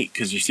kind of neat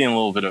because you're seeing a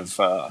little bit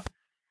of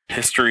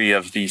history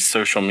of these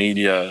social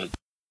media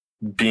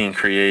being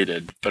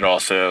created, but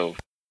also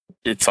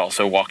it's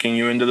also walking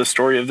you into the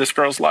story of this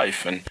girl's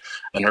life and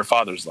her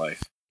father's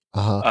life.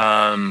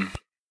 Uh-huh.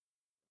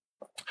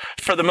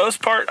 For the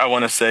most part, I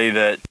want to say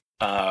that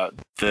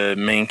the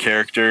main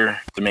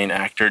character, the main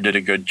actor, did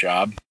a good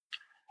job.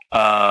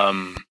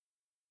 The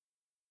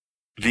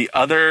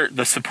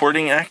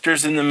supporting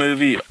actors in the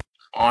movie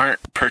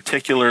aren't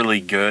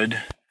particularly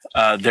good.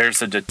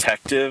 There's a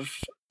detective,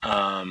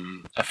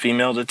 a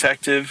female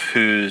detective,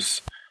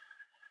 who's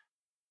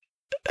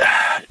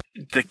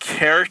the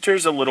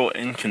character's a little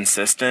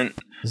inconsistent.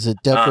 Is it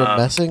Deborah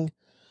Messing?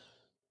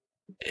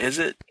 Is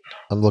it?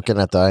 I'm looking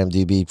at the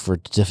IMDb for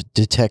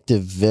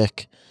Detective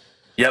Vic.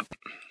 Yep.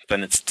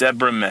 Then it's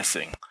Deborah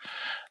Messing.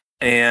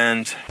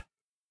 And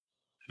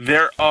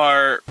there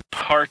are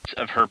parts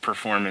of her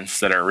performance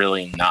that are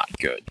really not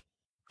good.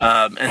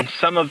 And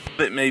some of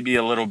it may be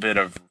a little bit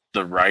of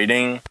the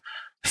writing.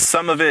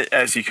 Some of it,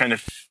 as you kind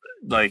of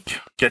like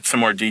get some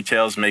more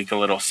details, make a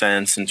little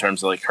sense in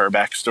terms of like her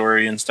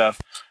backstory and stuff.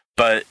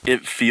 But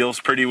it feels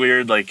pretty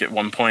weird. Like at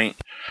one point,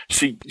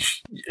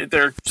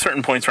 there are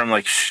certain points where I'm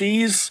like,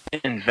 she's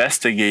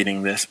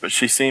investigating this, but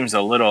she seems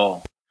a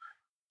little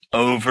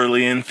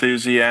overly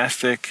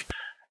enthusiastic.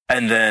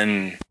 And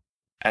then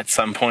at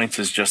some points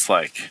is just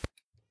like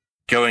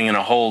going in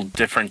a whole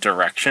different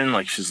direction.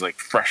 Like she's like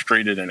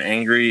frustrated and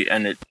angry,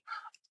 and it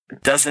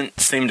doesn't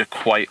seem to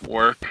quite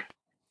work.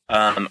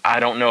 I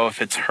don't know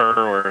if it's her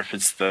or if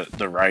it's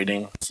the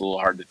writing. It's a little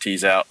hard to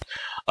tease out.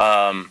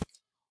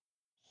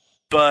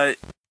 But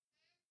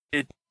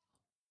it,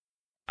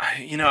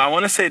 I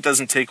want to say it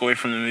doesn't take away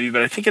from the movie,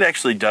 but I think it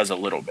actually does a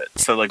little bit.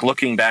 So like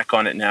looking back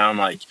on it now, I'm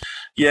like,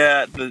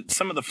 yeah,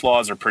 some of the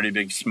flaws are pretty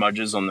big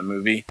smudges on the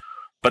movie,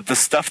 but the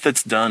stuff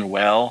that's done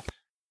well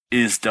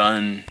is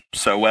done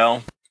so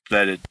well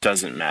that it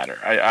doesn't matter.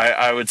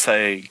 I would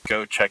say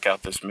go check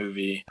out this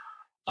movie.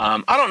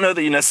 I don't know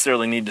that you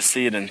necessarily need to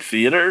see it in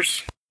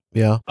theaters.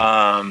 Yeah.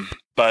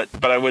 But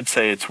I would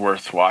say it's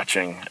worth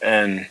watching.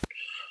 And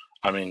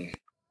I mean,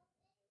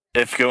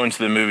 if going to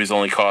the movies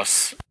only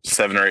costs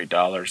 $7 or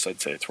 $8,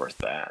 I'd say it's worth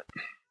that.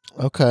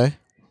 Okay.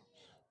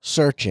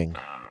 Searching.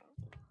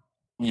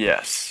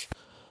 Yes.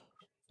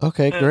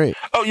 Okay, great.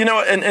 Oh,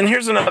 and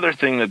here's another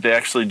thing that they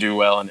actually do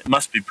well, and it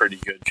must be pretty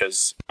good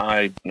because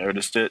I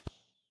noticed it.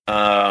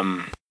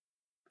 I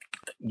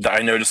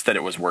noticed that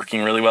it was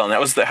working really well, and that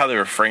was how they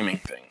were framing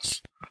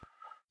things.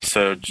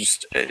 So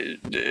just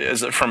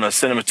from a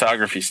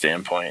cinematography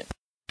standpoint,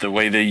 the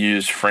way they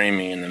use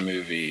framing in the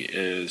movie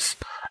is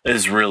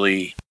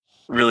really,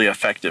 really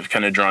effective,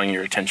 kind of drawing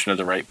your attention to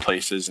the right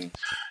places and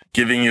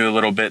giving you a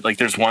little bit, like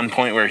there's one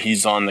point where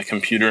he's on the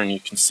computer and you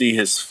can see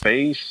his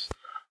face,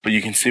 but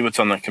you can see what's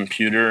on the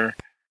computer.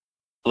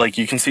 Like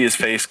you can see his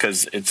face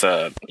because it's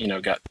the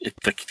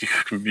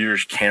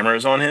computer's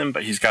camera's on him,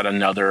 but he's got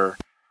another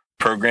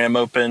program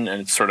open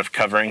and it's sort of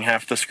covering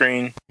half the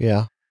screen.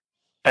 Yeah.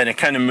 And it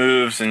kind of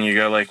moves and you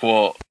go like,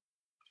 well,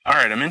 all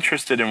right, I'm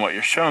interested in what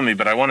you're showing me,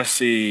 but I want to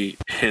see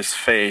his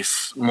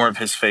face, more of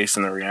his face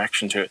and the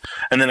reaction to it.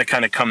 And then it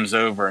kind of comes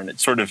over and it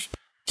sort of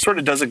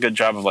does a good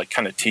job of like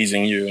kind of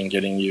teasing you and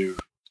getting you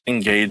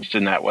engaged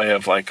in that way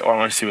of like, oh, I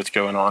want to see what's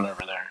going on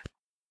over there.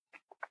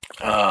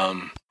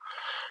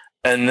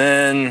 And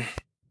then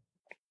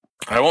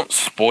I won't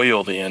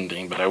spoil the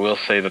ending, but I will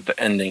say that the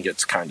ending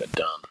gets kind of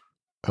dumb.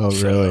 Oh,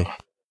 really?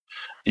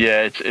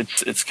 Yeah,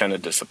 it's kind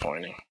of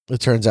disappointing.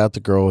 It turns out the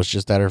girl was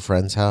just at her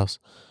friend's house.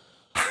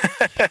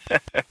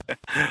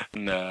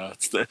 No,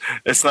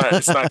 it's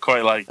not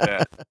quite like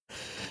that.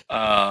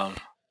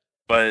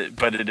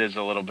 But it is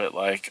a little bit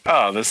like,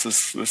 oh, this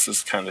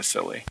is kind of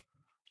silly.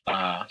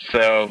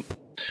 So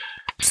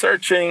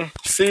Searching,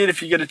 see it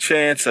if you get a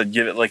chance. I'd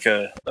give it like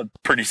a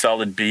pretty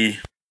solid B.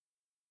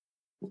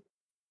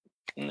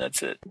 And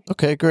that's it.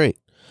 Okay, great.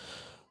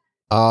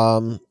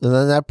 And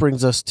then that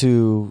brings us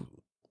to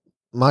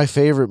my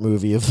favorite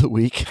movie of the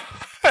week.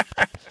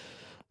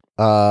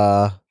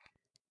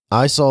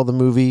 I saw the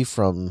movie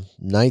from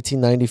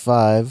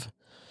 1995,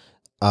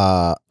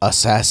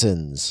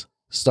 Assassins,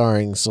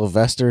 starring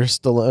Sylvester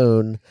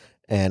Stallone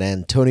and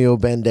Antonio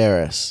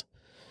Banderas.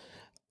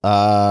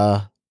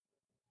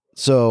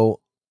 So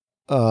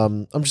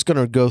I'm just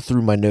gonna go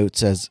through my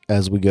notes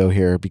as we go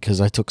here because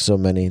I took so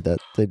many that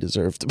they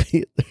deserve to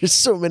be. There's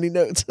so many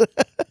notes.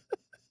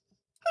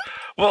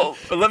 Well,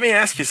 let me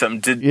ask you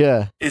something.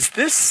 Is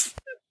this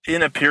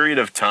in a period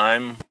of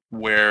time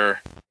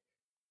where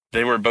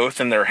they were both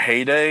in their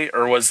heyday,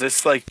 or was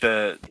this like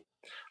the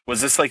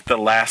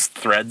last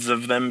threads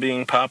of them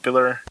being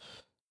popular?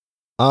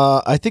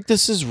 I think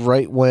this is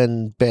right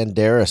when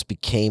Banderas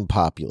became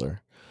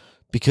popular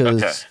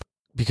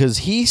because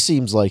he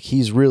seems like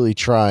he's really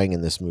trying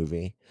in this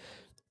movie.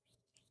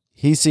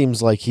 He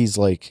seems like he's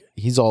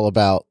all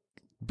about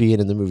being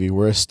in the movie,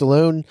 whereas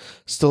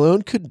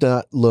Stallone could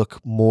not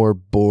look more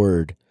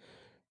bored.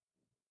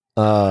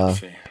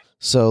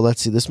 So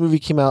let's see. This movie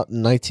came out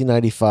in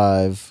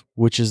 1995,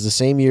 which is the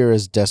same year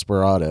as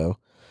Desperado.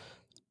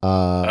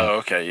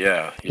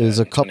 Yeah. It was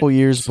a couple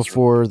years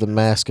before The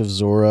Mask of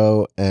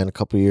Zorro and a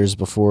couple years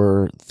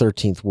before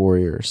 13th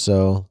Warrior.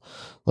 So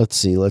let's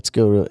see. Let's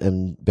go to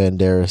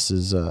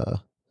Banderas's.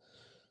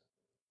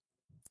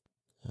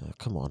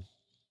 Come on.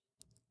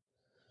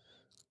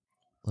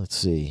 Let's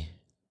see.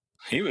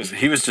 He was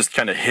just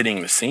kind of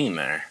hitting the scene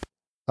there.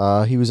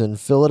 He was in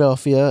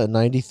Philadelphia in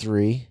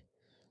 93.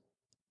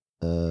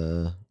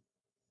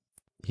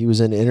 He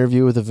was in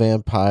Interview with a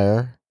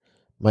Vampire,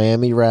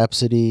 Miami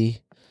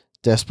Rhapsody,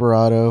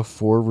 Desperado,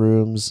 Four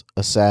Rooms,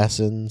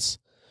 Assassins.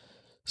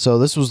 So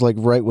this was like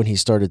right when he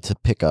started to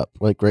pick up,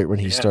 like right when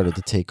he started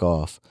to take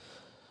off.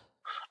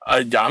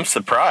 I'm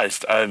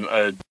surprised.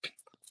 I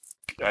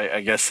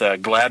guess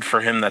glad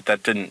for him that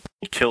didn't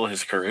kill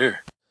his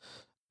career.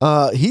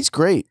 He's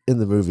great in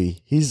the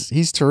movie.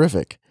 He's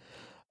terrific.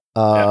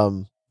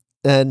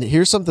 And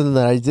here's something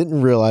that I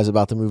didn't realize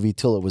about the movie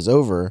till it was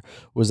over,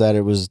 was that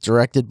it was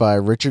directed by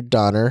Richard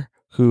Donner,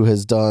 who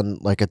has done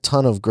like a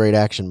ton of great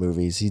action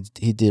movies. He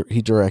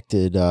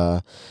directed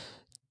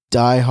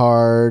Die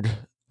Hard,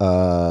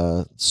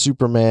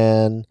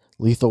 Superman,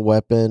 Lethal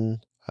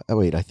Weapon. Oh,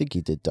 wait, I think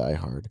he did Die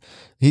Hard.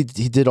 He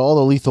did all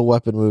the Lethal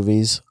Weapon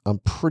movies. I'm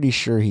pretty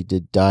sure he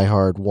did Die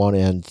Hard 1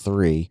 and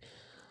 3.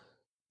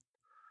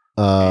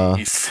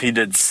 He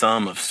did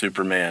some of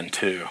Superman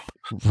too.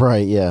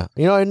 Right, yeah.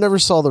 I never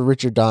saw the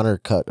Richard Donner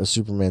cut of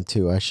Superman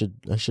 2. I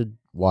should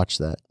watch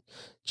that.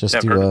 Just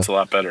I've heard it's a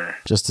lot better.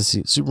 Just to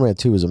see. Superman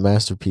 2 was a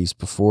masterpiece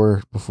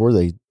before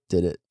they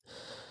did it.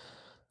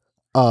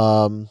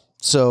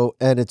 So,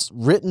 and it's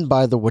written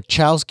by the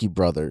Wachowski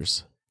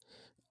brothers.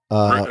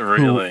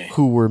 Really?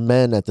 Who were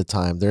men at the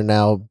time. They're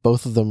now,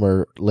 both of them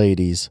are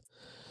ladies.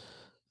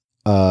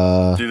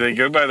 Do they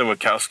go by the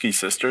Wachowski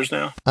sisters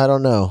now? I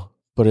don't know,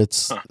 but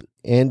it's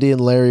Andy and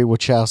Larry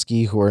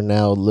Wachowski, who are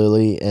now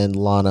Lily and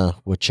Lana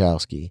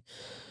Wachowski.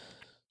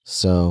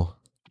 So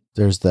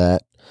there's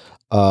that.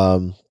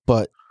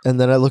 And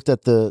then I looked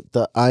at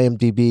the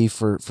IMDb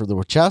for the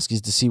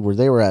Wachowskis to see where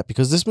they were at,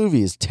 because this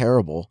movie is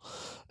terrible.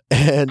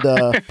 And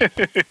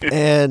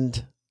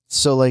and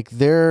so like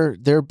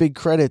their big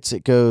credits,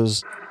 it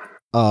goes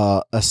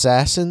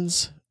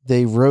Assassins,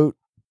 they wrote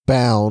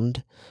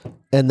Bound,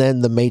 and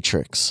then The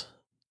Matrix.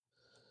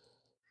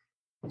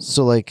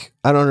 So like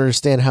I don't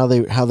understand how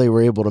they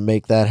were able to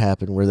make that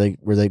happen, where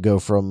they go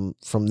from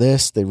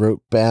this, they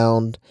wrote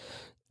Bound,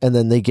 and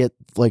then they get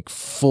like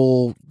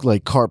full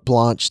like carte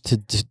blanche to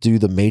do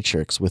The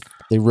Matrix.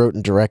 They wrote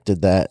and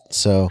directed that.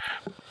 So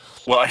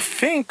well, I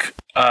think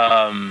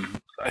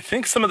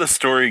some of the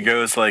story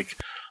goes like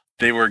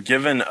they were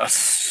given a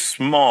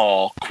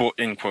small, quote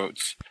in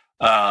quotes,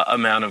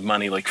 amount of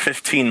money, like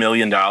 $15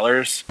 million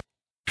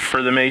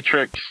for The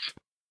Matrix,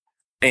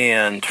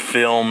 and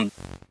filmed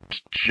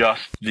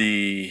just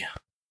the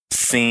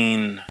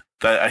scene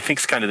that I think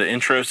is kind of the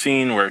intro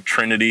scene where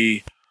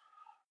Trinity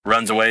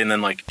runs away and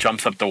then like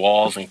jumps up the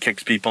walls and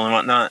kicks people and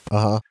whatnot.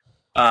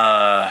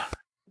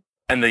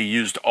 And they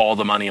used all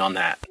the money on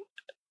that,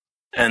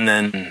 and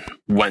then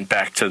went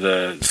back to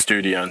the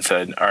studio and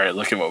said, all right,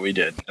 look at what we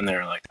did. And they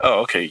were like,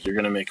 oh, okay, you're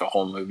going to make a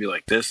whole movie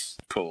like this?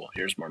 Cool.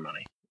 Here's more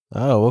money.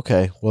 Oh,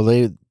 okay. Well,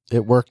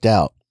 it worked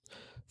out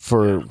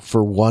for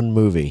one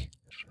movie.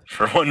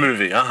 For one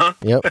movie. Uh-huh.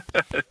 Yep.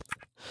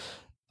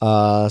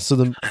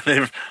 So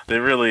they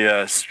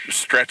really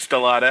stretched a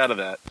lot out of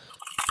that.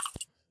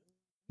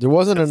 There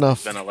wasn't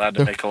enough. Been allowed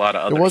to make a lot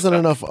of other. There wasn't stuff.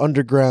 enough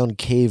underground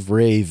cave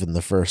rave in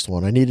the first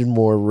one. I needed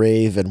more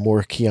rave and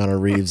more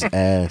Keanu Reeves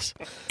ass.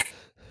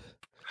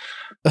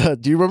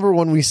 Do you remember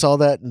when we saw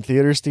that in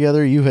theaters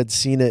together? You had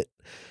seen it.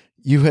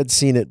 You had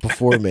seen it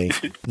before me.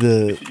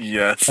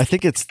 Yes. I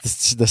think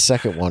it's the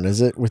second one. Is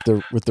it with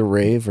the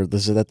rave, or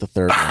is it the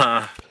third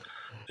one?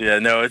 Yeah,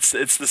 no, it's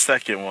the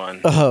second one.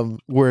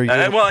 Where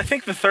well, I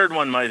think the third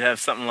one might have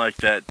something like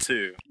that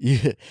too.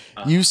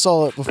 You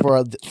saw it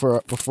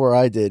before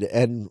I did,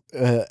 and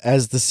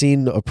as the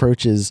scene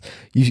approaches,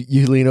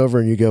 you lean over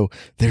and you go,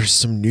 "There's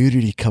some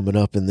nudity coming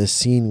up in this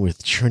scene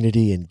with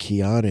Trinity and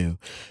Keanu,"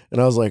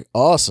 and I was like,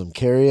 "Awesome,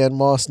 Carrie-Anne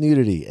Moss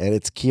nudity," and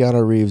it's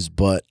Keanu Reeves'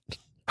 butt.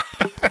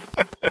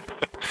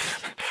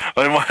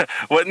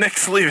 What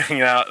Nick's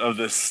leaving out of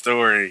this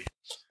story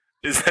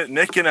is that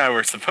Nick and I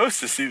were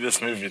supposed to see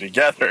this movie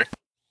together,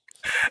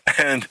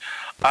 and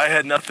I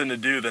had nothing to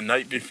do the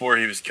night before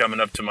he was coming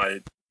up to my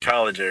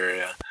college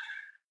area,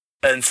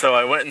 and so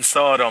I went and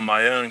saw it on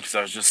my own because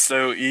I was just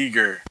so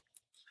eager,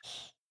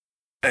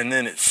 and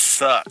then it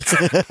sucked.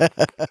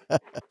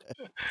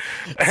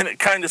 And it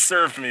kind of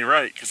served me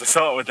right because I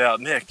saw it without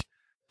Nick.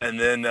 And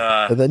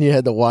then you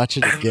had to watch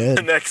it again.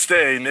 The next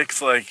day,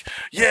 Nick's like,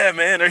 "Yeah,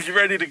 man, are you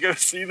ready to go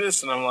see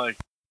this?" And I'm like,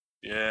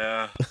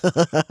 "Yeah."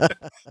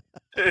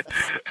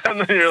 And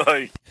then you're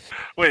like,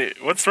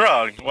 "Wait, what's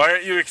wrong? Why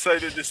aren't you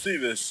excited to see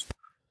this?"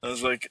 I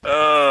was like,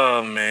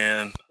 "Oh,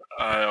 man,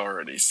 I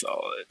already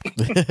saw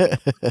it."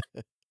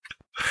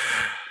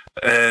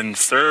 And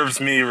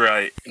serves me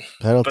right.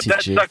 But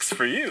that sucks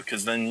for you,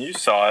 because then you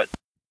saw it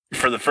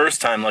for the first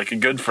time like a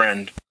good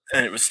friend,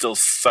 and it was still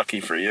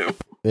sucky for you.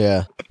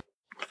 Yeah.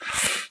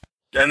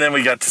 And then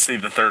we got to see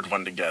the third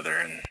one together,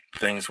 and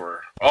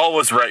all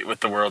was right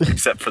with the world,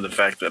 except for the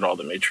fact that all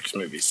the Matrix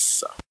movies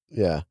suck.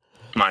 Yeah.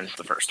 Minus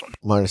the first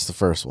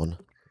one.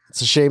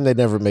 It's a shame they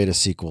never made a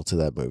sequel to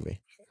that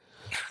movie.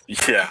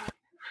 Yeah.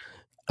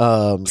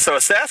 So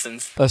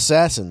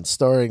Assassins,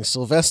 starring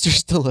Sylvester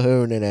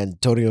Stallone and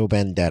Antonio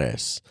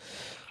Banderas.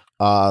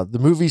 The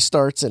movie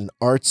starts in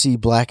artsy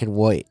black and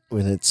white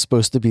when it's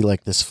supposed to be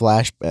like this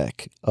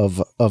flashback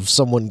of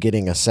someone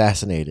getting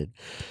assassinated.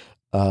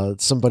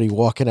 Somebody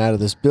walking out of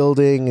this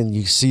building, and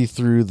you see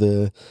through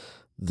the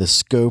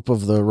scope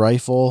of the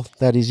rifle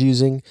that he's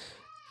using,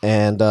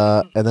 and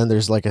then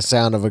there's like a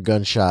sound of a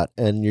gunshot,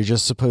 and you're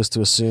just supposed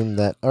to assume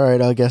that, all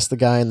right, I guess the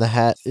guy in the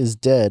hat is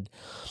dead.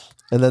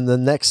 And then the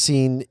next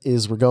scene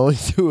is we're going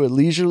through a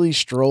leisurely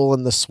stroll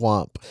in the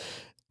swamp,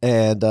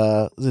 and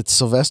it's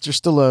Sylvester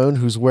Stallone,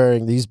 who's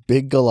wearing these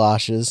big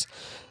galoshes,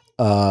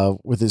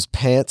 with his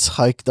pants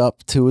hiked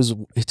up to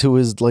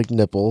his like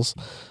nipples,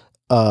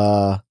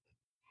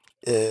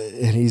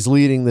 and he's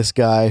leading this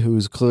guy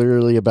who's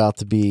clearly about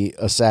to be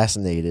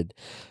assassinated.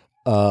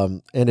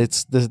 And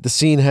it's the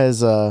scene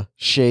has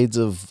shades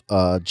of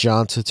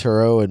John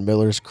Turturro and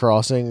Miller's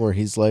Crossing, where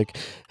he's like,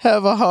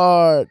 "Have a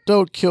heart,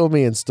 don't kill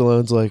me," and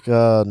Stallone's like,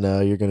 "Oh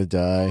no, you're gonna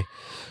die."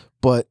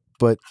 But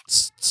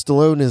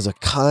Stallone is a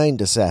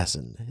kind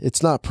assassin.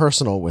 It's not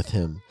personal with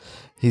him.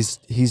 He's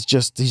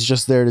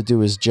just there to do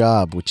his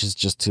job, which is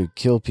just to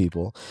kill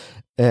people.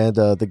 And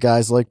the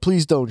guy's like,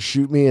 "Please don't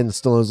shoot me," and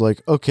Stallone's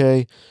like,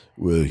 "Okay,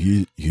 well,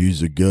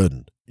 here's a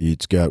gun.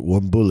 It's got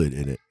one bullet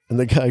in it." And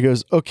the guy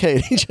goes, "Okay,"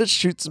 and he just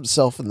shoots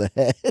himself in the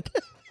head.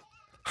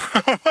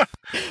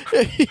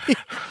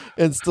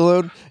 and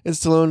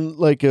Stallone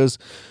like goes,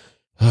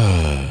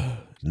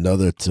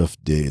 "Another tough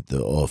day at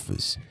the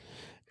office."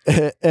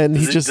 And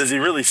does he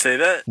really say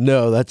that?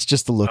 No, that's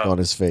just the look on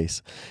his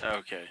face.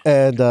 Okay.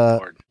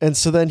 And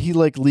so then he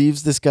like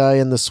leaves this guy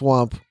in the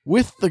swamp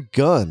with the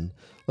gun.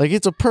 Like,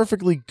 it's a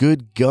perfectly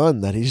good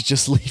gun that he's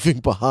just leaving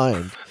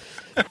behind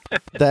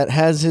that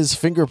has his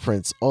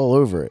fingerprints all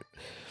over it.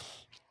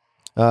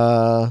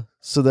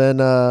 So then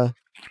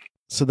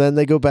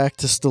they go back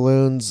to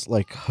Stallone's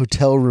like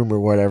hotel room or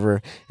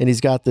whatever, and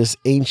he's got this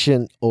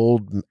ancient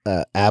old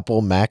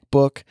Apple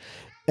MacBook,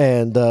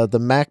 and the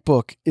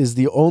MacBook is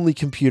the only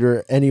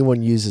computer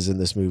anyone uses in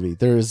this movie.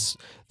 There's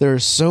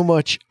so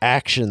much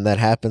action that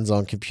happens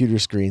on computer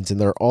screens, and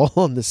they're all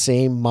on the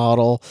same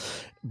model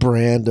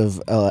brand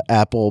of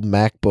Apple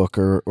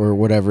MacBook or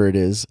whatever it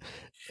is,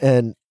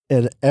 and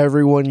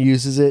everyone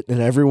uses it,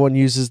 and everyone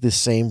uses the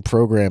same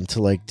program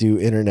to like do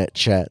internet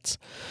chats.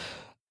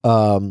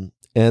 And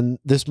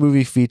this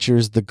movie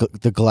features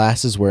the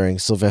glasses wearing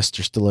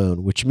Sylvester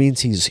Stallone, which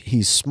means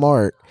he's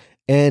smart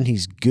and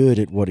he's good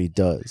at what he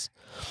does.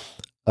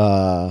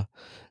 And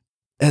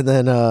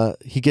then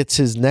he gets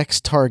his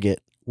next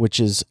target,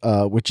 which is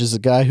a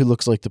guy who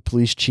looks like the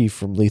police chief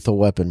from Lethal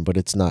Weapon, but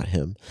it's not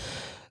him.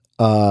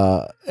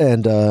 So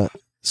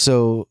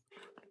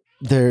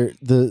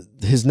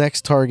his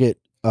next target,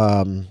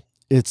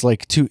 it's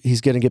like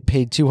he's going to get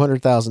paid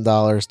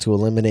 $200,000 to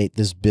eliminate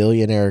this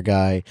billionaire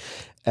guy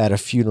at a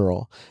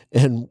funeral.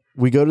 And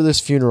we go to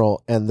this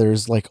funeral, and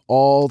there's like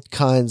all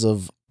kinds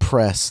of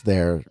press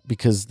there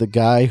because the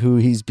guy who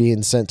he's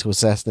being sent to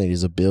assassinate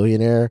is a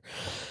billionaire,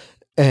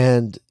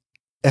 and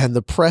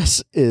the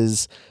press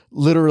is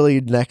literally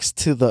next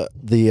to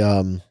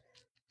the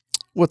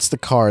what's the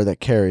car that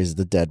carries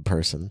the dead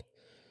person?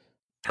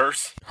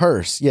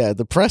 Hearse. Yeah,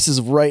 the press is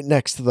right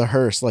next to the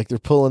hearse, like they're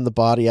pulling the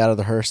body out of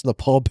the hearse, and the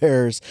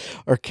pallbearers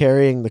are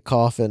carrying the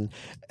coffin,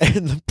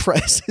 and the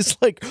press is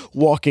like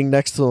walking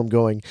next to him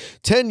going,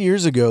 10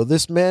 years ago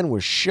this man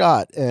was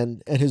shot,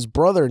 and his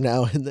brother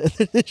now, and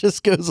then it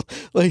just goes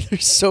like,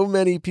 there's so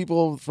many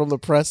people from the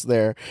press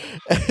there,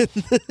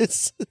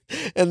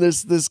 and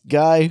there's this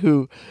guy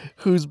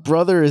whose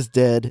brother is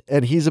dead,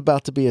 and he's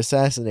about to be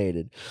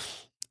assassinated.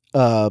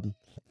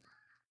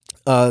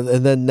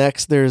 And then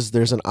next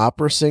there's an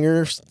opera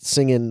singer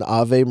singing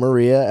Ave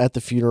Maria at the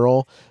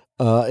funeral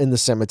in the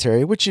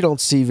cemetery, which you don't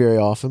see very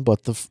often,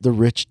 but the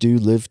rich do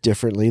live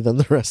differently than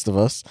the rest of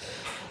us.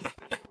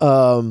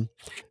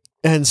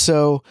 And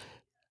so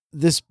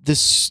this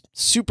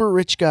super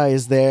rich guy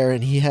is there,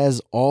 and he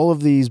has all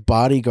of these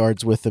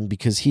bodyguards with him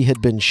because he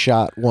had been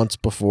shot once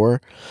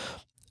before.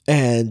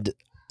 And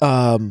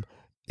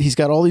he's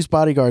got all these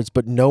bodyguards,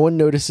 but no one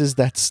notices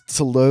that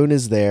Stallone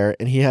is there,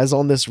 and he has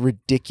on this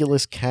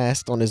ridiculous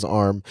cast on his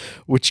arm,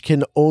 which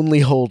can only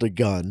hold a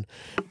gun.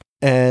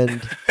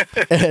 And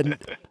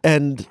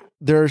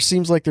there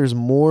seems like there's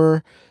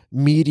more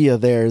media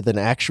there than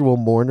actual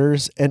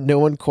mourners, and no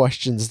one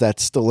questions that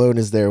Stallone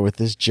is there with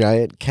this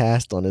giant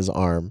cast on his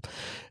arm.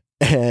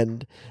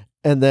 And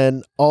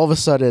then all of a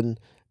sudden,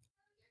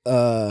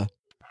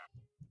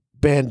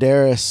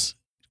 Banderas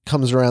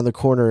comes around the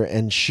corner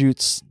and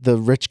shoots the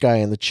rich guy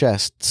in the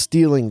chest,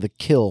 stealing the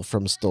kill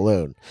from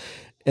Stallone.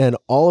 And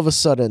all of a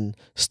sudden,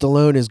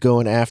 Stallone is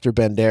going after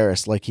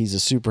Banderas like he's a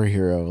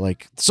superhero.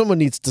 Like, someone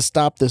needs to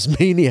stop this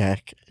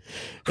maniac.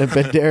 And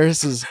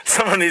Banderas is...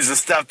 Someone needs to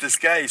stop this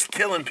guy. He's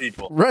killing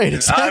people. Right,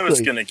 exactly. I was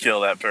going to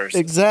kill that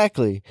person.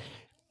 Exactly.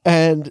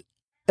 And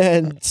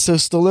so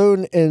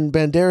Stallone and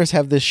Banderas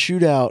have this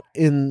shootout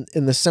in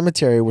the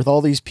cemetery with all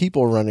these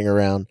people running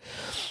around.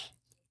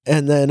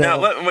 And then now,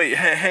 wait,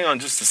 hang on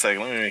just a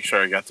second. Let me make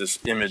sure I got this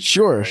image.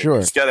 Sure, right. Sure.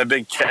 He's got a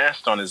big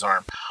cast on his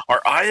arm.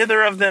 Are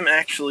either of them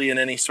actually in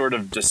any sort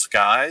of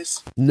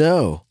disguise?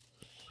 No.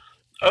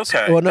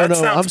 Okay. Well, no.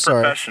 I'm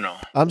sorry.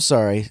 I'm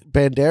sorry.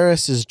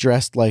 Banderas is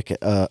dressed like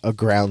a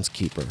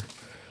groundskeeper.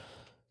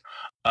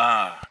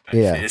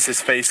 Yeah. Is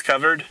his face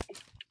covered?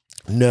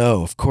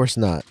 No, of course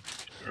not.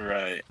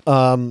 Right.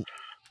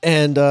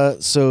 And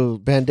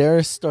so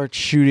Banderas starts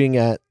shooting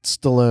at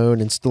Stallone,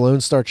 and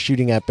Stallone starts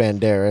shooting at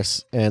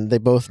Banderas, and they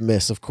both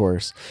miss, of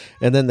course.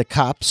 And then the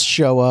cops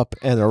show up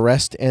and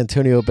arrest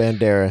Antonio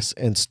Banderas,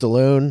 and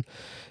Stallone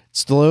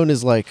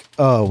is like,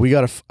 "Oh, I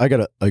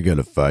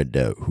gotta find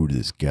out who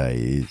this guy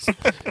is."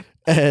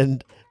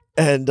 and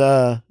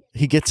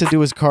he gets into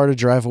his car to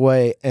drive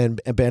away,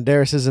 and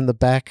Banderas is in the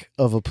back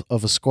of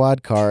a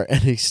squad car,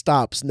 and he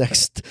stops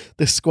next.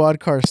 The squad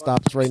car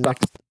stops right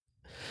next.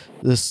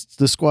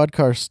 The squad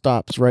car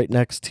stops right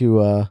next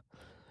to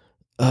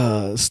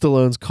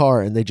Stallone's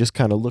car, and they just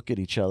kind of look at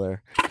each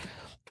other,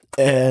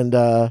 and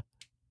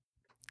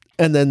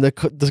then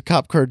the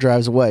cop car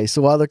drives away.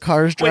 So while the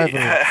car is driving,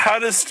 how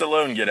does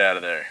Stallone get out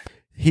of there?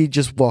 He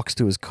just walks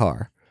to his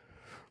car.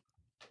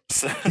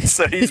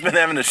 So he's been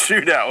having a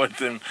shootout with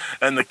him,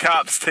 and the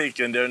cops take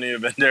Antonio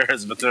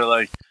Banderas, but they're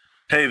like,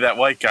 hey, that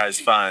white guy's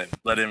fine.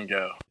 Let him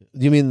go.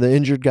 You mean the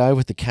injured guy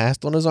with the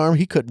cast on his arm?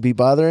 He couldn't be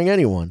bothering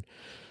anyone.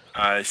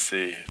 I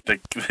see.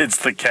 It's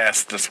the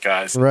cast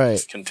disguise. Right.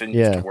 Just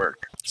continues to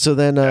work. So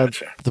then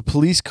the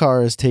police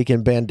car is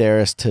taking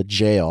Banderas to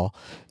jail,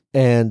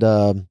 and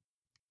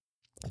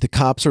the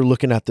cops are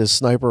looking at this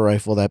sniper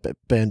rifle that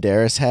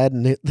Banderas had,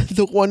 and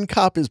the one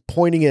cop is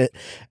pointing it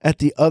at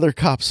the other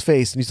cop's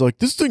face, and he's like,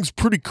 this thing's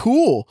pretty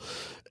cool.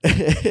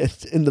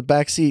 In the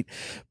backseat,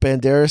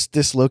 Banderas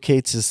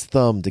dislocates his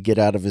thumb to get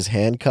out of his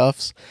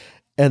handcuffs,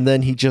 and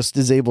then he just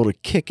is able to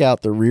kick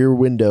out the rear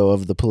window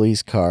of the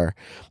police car,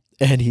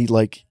 and he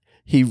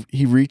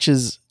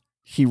reaches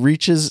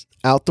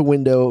out the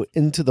window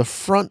into the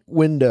front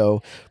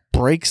window,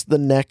 breaks the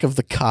neck of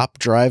the cop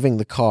driving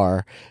the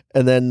car,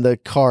 and then the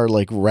car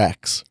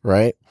wrecks,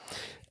 right?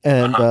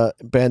 And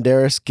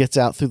Banderas gets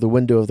out through the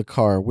window of the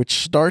car,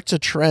 which starts a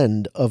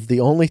trend of the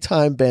only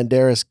time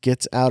Banderas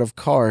gets out of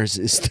cars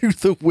is through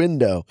the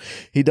window.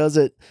 He does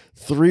it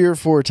 3 or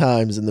 4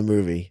 times in the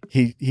movie.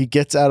 He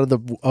gets out of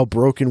a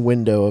broken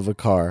window of a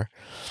car.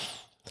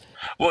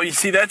 Well, you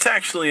see, that's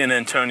actually an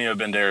Antonio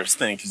Banderas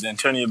thing, because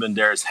Antonio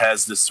Banderas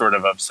has this sort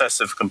of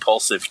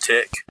obsessive-compulsive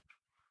tick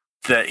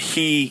that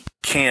he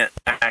can't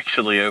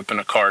actually open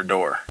a car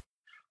door.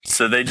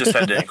 So they just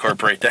had to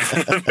incorporate that in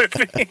the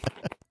movie.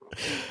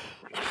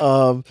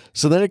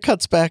 So then it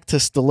cuts back to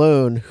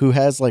Stallone, who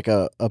has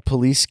a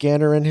police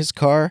scanner in his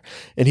car,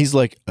 and he's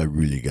like, I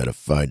really got to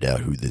find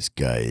out who this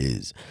guy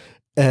is.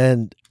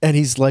 And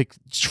he's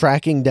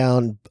tracking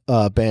down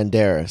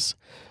Banderas.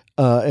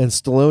 And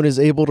Stallone is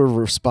able to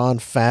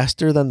respond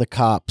faster than the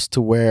cops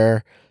to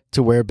where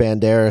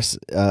Banderas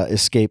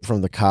escaped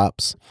from the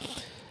cops.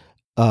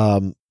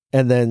 And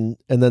then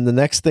the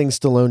next thing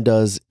Stallone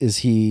does is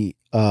he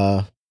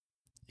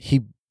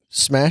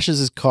smashes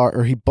his car,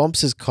 or he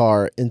bumps his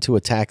car into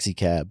a taxi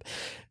cab,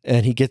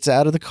 and he gets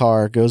out of the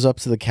car, goes up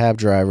to the cab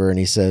driver, and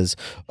he says,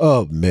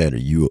 "Oh man, are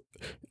you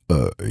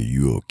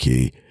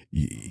okay?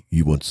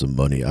 You want some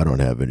money? I don't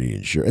have any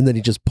insurance." And then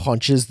he just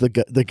punches the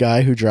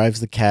guy who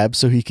drives the cab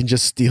so he can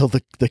just steal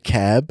the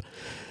cab,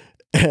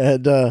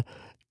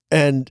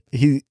 and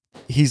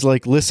he's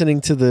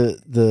listening to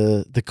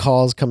the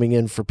calls coming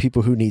in for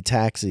people who need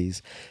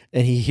taxis,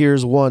 and he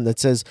hears one that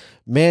says,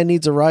 "Man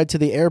needs a ride to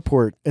the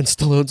airport," and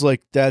Stallone's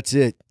like, "That's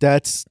it.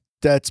 That's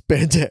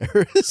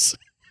Banderas."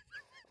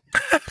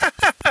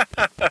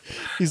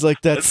 He's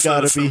like, that's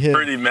gotta be him.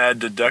 Pretty mad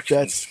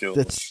deduction skills.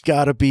 That's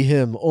gotta be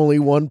him. Only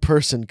one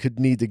person could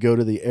need to go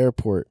to the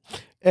airport,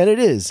 and it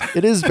is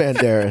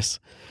Banderas.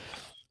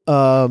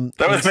 That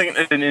would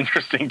make an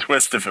interesting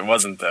twist if it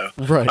wasn't, though.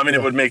 Right. I mean,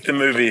 it would make the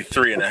movie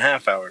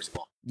 3.5 hours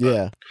long.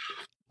 Yeah.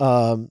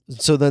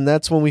 So then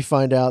that's when we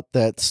find out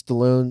that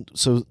Stallone.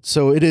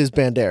 So it is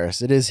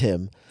Banderas. It is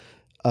him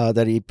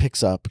that he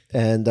picks up,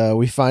 and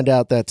we find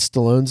out that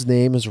Stallone's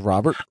name is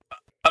Robert.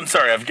 I'm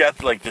sorry, I've got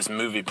this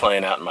movie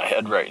playing out in my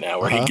head right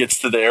now where he gets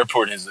to the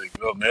airport and he's like,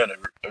 "Oh man,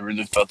 I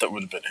really thought that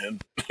would have been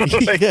him."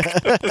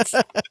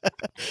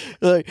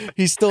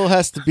 He still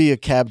has to be a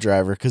cab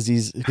driver because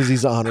he's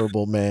an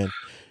honorable man.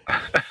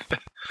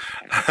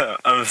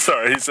 I'm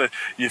sorry. He said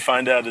you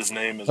find out his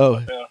name is.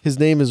 His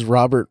name is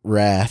Robert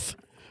Rath,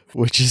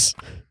 which is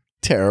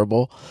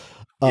terrible.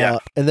 Yeah,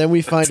 and then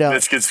we find out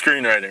that's good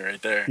screenwriting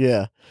right there.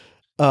 Yeah.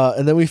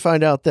 And then we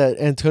find out that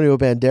Antonio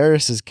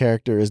Banderas'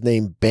 character is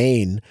named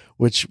Bane,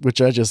 which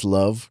I just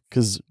love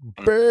because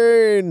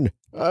Bane,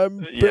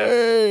 I'm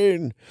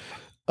Bane.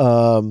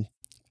 And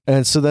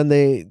so then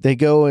they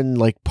go and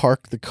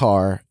park the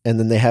car, and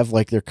then they have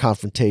their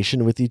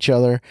confrontation with each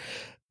other.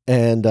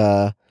 And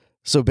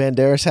so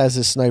Banderas has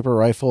his sniper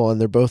rifle, and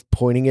they're both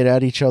pointing it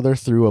at each other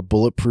through a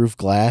bulletproof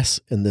glass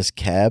in this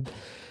cab.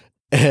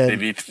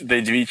 And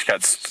they've each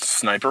got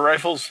sniper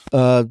rifles?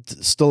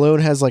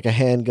 Stallone has a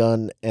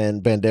handgun,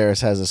 and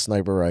Banderas has a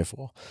sniper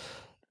rifle.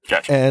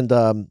 Gotcha. And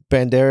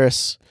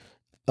Banderas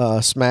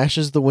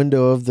smashes the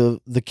window of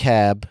the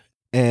cab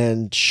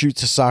and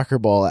shoots a soccer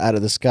ball out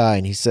of the sky,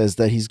 and he says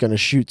that he's going to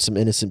shoot some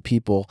innocent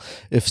people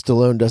if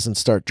Stallone doesn't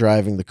start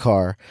driving the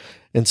car.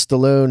 And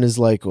Stallone is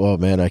like, "Oh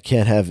man, I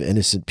can't have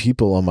innocent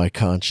people on my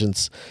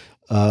conscience.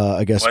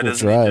 I guess we'll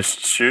drive." Why doesn't he just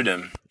shoot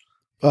him?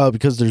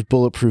 Because there's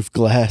bulletproof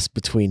glass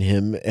between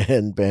him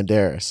and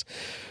Banderas,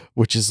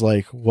 which is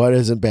why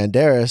doesn't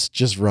Banderas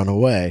just run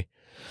away?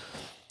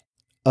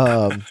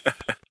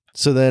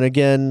 So then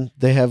again,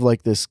 they have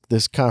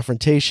this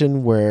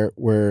confrontation where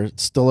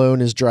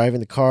Stallone is driving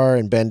the car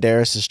and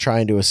Banderas is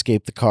trying to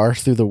escape the car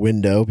through the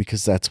window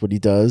because that's what he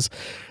does.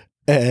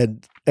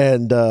 And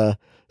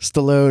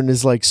Stallone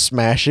is like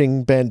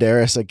smashing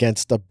Banderas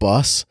against a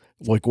bus.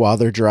 Like while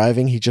they're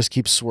driving, he just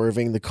keeps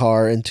swerving the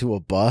car into a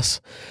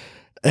bus.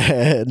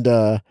 And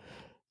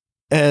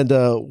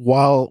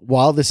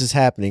while this is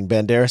happening,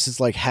 Banderas is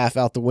like half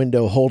out the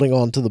window holding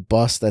on to the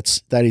bus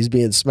that he's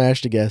being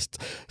smashed against.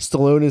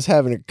 Stallone is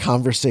having a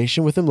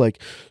conversation with him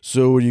like,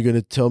 so are you going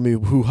to tell me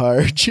who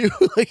hired you?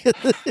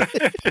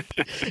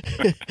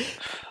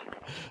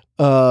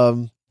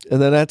 And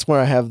then that's where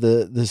I have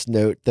this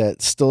note that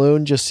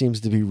Stallone just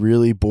seems to be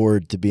really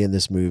bored to be in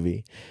this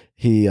movie.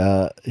 He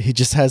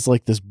just has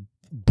like this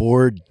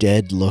bored,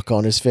 dead look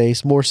on his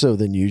face, more so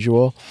than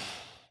usual.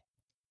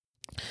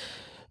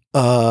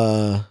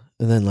 And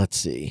then let's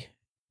see.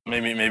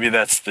 Maybe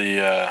that's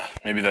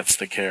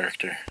the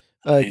character.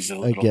 He's a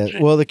little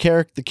jaded. Well, the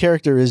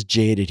character is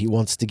jaded. He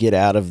wants to get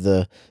out of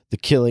the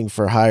killing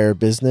for hire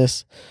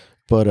business,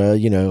 but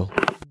you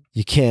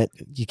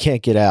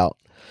can't get out.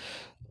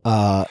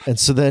 And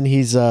so then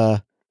he's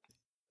on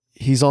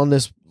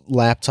this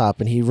laptop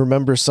and he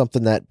remembers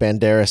something that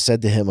Banderas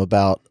said to him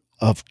about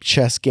a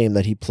chess game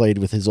that he played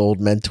with his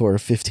old mentor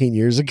 15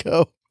 years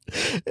ago.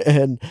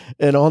 And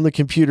on the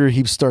computer,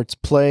 he starts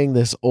playing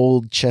this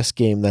old chess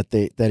game that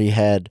he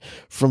had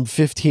from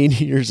 15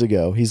 years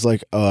ago. He's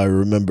like, oh, I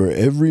remember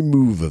every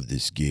move of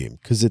this game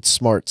because it's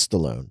smart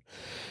Stallone.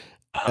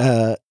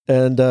 So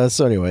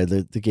anyway,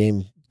 the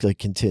game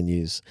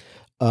continues.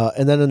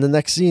 And then in the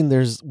next scene,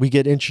 we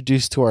get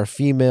introduced to our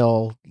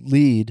female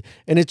lead,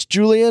 and it's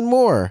Julianne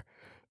Moore,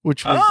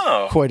 which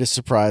was quite a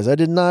surprise. I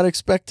did not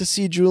expect to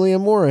see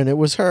Julianne Moore, and it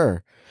was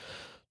her.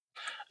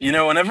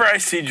 Whenever I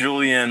see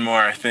Julianne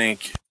Moore, I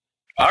think,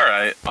 all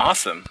right,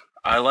 awesome.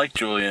 I like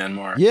Julianne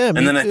Moore. Yeah,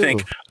 and then I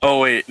think,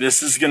 oh, wait,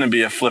 this is going to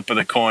be a flip of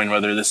the coin,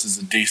 whether this is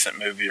a decent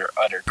movie or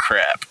utter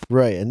crap.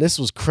 Right, and this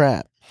was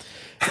crap.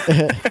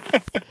 And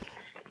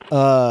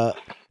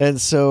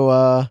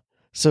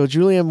so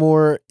Julianne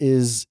Moore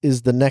is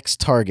the next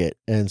target,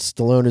 and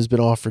Stallone has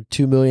been offered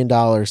 $2 million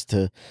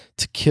to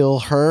kill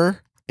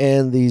her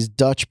and these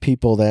Dutch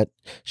people that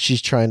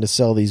she's trying to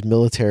sell these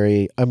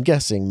military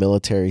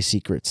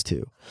secrets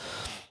to.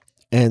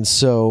 And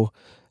so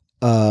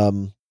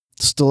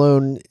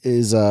Stallone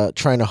is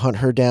trying to hunt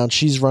her down.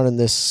 She's running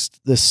this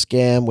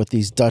scam with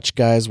these Dutch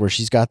guys where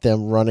she's got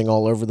them running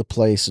all over the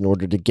place in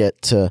order to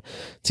get to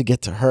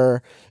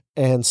her.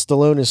 And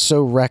Stallone is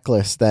so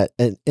reckless that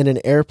in an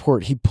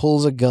airport, he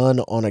pulls a gun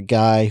on a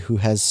guy who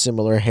has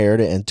similar hair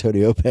to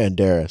Antonio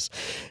Banderas.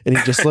 And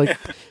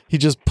he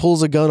just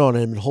pulls a gun on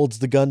him and holds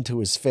the gun to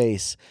his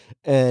face.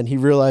 And he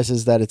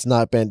realizes that it's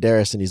not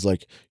Banderas. And he's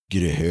like,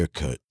 get a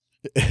haircut.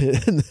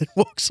 And then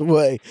walks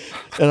away.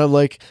 And I'm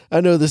like,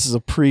 I know this is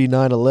a pre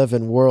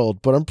 9/11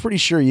 world, but I'm pretty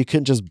sure you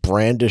couldn't just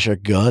brandish a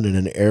gun in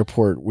an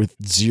airport with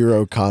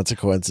zero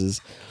consequences.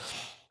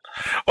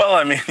 Well,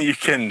 I mean, you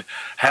can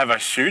have a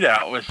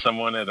shootout with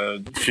someone at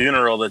a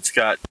funeral that's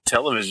got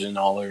television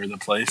all over the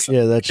place.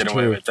 Yeah, that's true. Get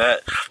away with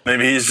that.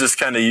 Maybe he's just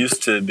kind of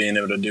used to being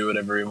able to do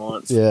whatever he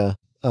wants. Yeah.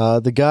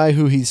 The guy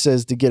who he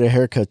says to get a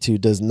haircut to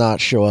does not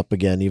show up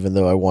again, even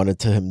though I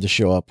wanted him to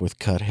show up with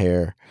cut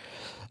hair.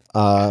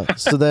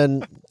 So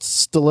then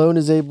Stallone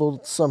is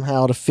able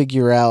somehow to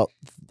figure out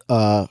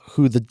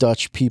who the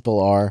Dutch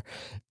people are.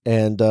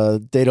 And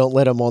they don't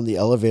let him on the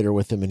elevator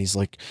with him. And he's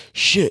like,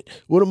 shit,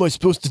 what am I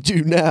supposed to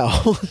do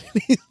now?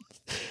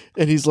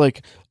 And he's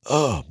like,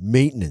 oh,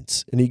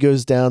 maintenance. And he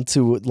goes down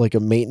to like a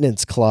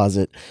maintenance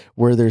closet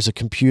where there's a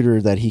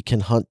computer that he can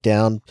hunt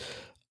down.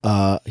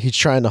 He's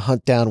trying to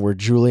hunt down where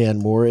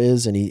Julianne Moore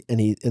is. And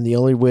the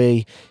only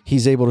way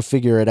he's able to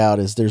figure it out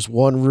is there's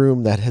one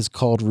room that has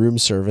called room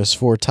service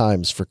 4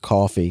 times for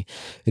coffee.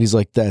 And he's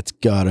like, that's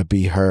gotta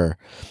be her.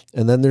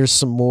 And then there's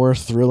some more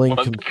thrilling.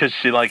 Because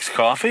she likes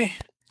coffee?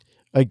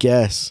 I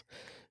guess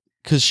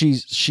because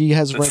she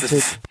has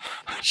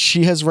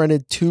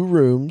rented 2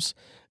 rooms,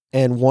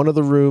 and one of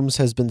the rooms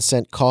has been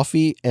sent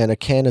coffee and a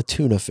can of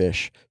tuna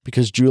fish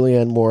because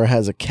Julianne Moore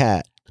has a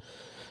cat.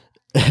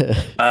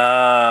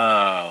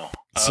 Oh,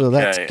 so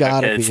that's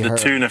gotta be it's her. the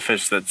tuna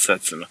fish that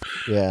sets him.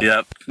 Yeah.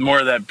 Yep. More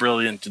of that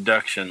brilliant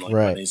deduction, like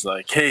when he's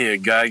like, "Hey, a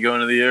guy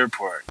going to the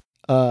airport.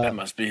 That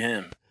must be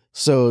him."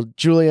 So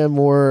Julianne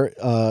Moore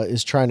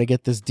is trying to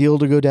get this deal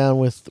to go down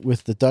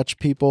with the Dutch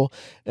people,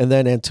 and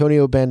then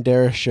Antonio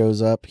Banderas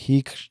shows up.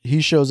 He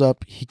shows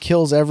up. He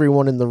kills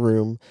everyone in the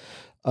room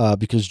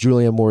because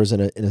Julianne Moore is in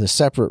a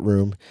separate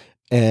room,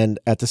 and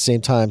at the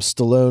same time,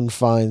 Stallone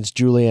finds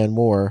Julianne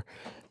Moore,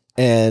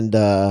 and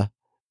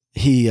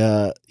he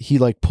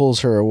like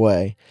pulls her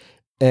away.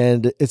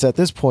 And it's at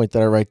this point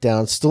that I write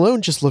down Stallone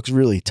just looks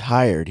really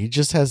tired. He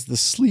just has the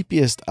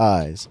sleepiest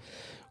eyes.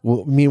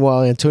 Well,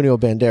 meanwhile, Antonio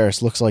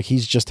Banderas looks like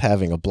he's just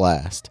having a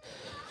blast.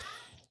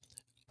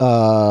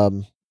 Yeah,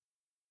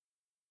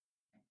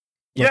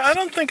 I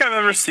don't think I've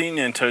ever seen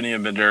Antonio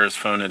Banderas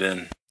phone it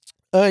in.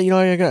 I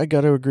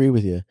got to agree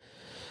with you.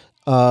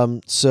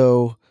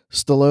 So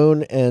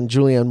Stallone and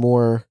Julianne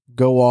Moore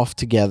go off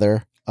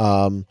together.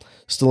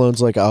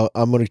 Stallone's like,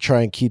 I'm going to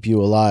try and keep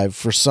you alive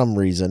for some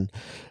reason.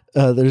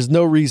 There's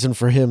no reason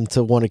for him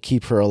to want to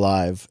keep her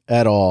alive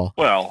at all.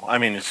 Well, I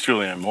mean, it's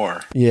Julianne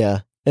Moore. Yeah.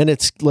 And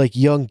it's like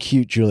young,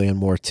 cute Julianne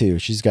Moore too.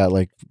 She's got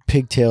like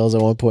pigtails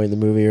at one point in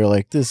the movie. You're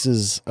like,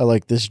 I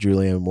like this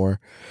Julianne Moore.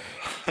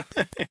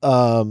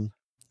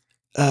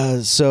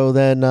 So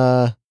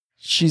then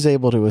she's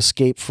able to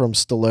escape from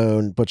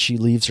Stallone, but she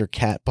leaves her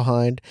cat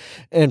behind.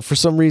 And for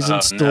some reason,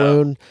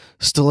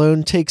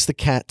 Stallone takes the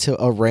cat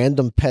to a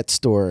random pet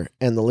store,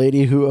 and the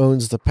lady who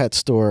owns the pet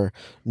store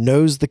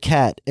knows the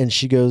cat, and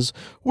she goes,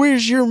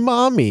 "Where's your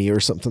mommy?" or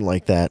something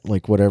like that,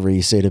 like whatever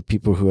you say to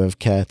people who have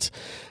cats.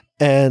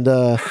 And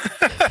and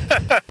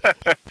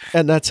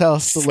that's how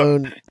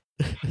Stallone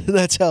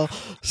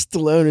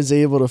is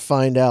able to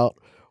find out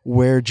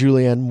where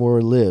Julianne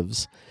Moore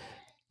lives.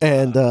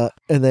 And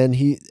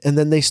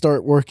then they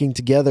start working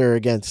together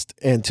against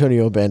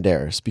Antonio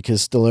Banderas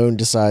because Stallone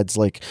decides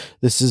like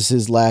this is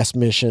his last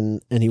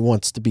mission and he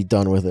wants to be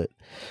done with it.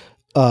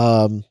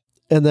 And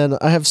then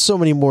I have so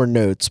many more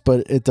notes,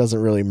 but it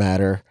doesn't really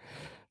matter.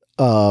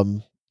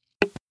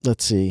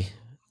 Let's see.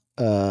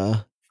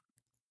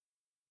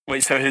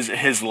 Wait, so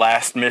his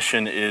last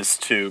mission is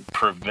to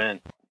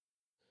prevent...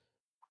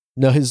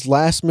 No, his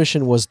last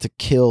mission was to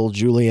kill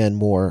Julianne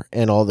Moore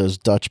and all those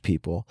Dutch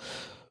people.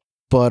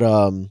 But,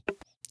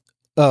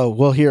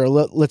 here,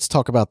 let's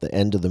talk about the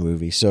end of the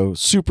movie. So,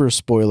 super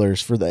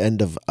spoilers for the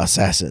end of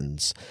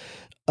Assassins.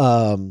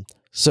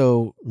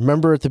 So,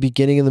 remember at the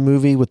beginning of the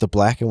movie with the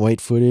black and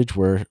white footage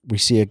where we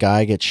see a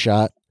guy get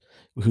shot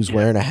who's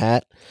wearing a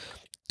hat?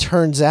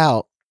 Turns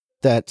out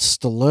that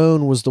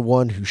Stallone was the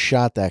one who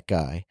shot that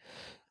guy.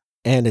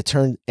 And it's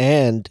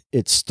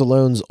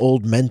Stallone's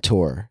old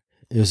mentor.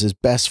 It was his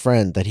best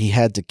friend that he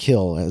had to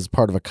kill as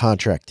part of a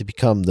contract to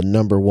become the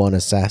number one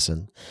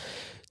assassin.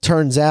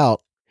 Turns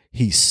out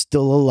he's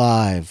still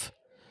alive.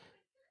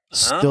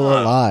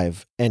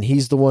 And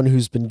he's the one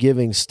who's been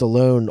giving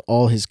Stallone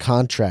all his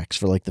contracts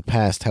for like the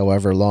past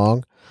however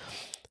long.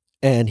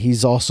 And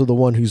he's also the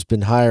one who's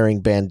been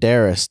hiring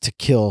Banderas to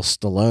kill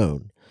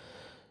Stallone.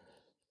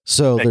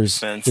 So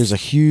there's a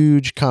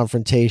huge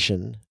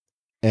confrontation.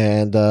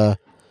 And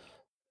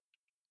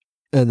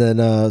then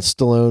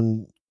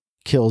Stallone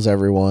kills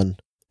everyone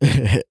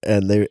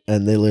and they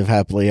live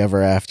happily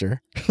ever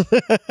after.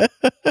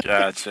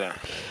 Gotcha.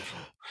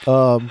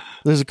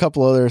 There's a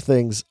couple other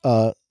things.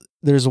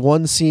 There's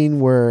one scene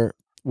where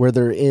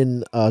they're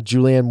in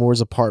Julianne Moore's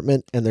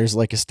apartment and there's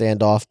like a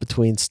standoff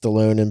between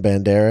Stallone and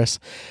Banderas.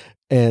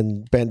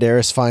 And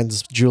Banderas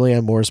finds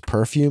Julianne Moore's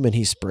perfume and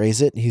he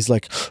sprays it and he's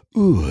like,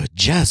 "Ooh,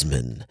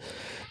 jasmine."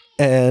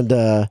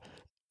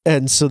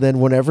 And so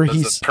then whenever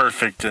he's a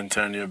perfect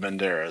Antonio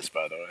Banderas,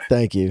 by the way.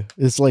 Thank you.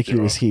 It's like he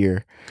was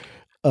here.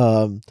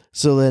 So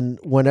then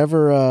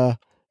whenever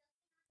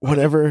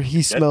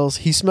he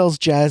smells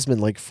jasmine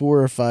like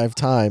 4 or 5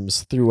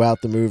 times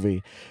throughout the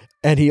movie,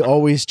 and he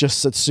always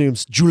just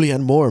assumes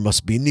Julianne Moore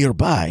must be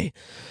nearby.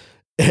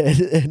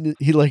 And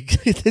he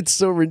like it's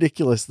so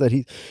ridiculous that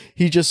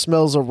he just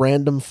smells a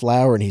random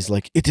flower and he's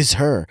like, "It is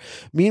her."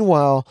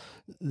 Meanwhile,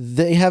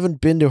 they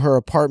haven't been to her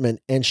apartment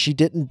and she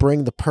didn't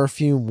bring the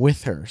perfume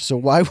with her. So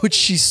why would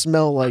she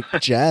smell like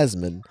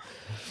jasmine?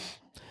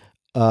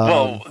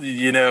 Well,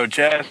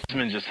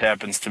 jasmine just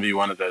happens to be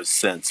one of those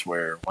scents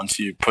where once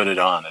you put it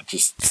on, it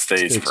just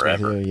stays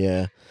forever.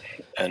 Yeah.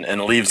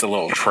 And leaves a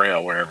little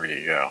trail wherever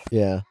you go.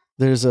 Yeah.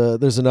 There's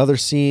another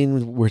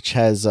scene which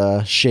has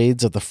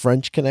shades of the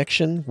French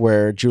Connection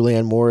where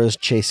Julianne Moore is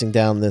chasing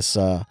down this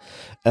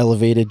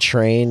elevated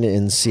train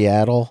in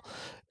Seattle.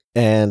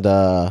 And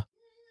I'm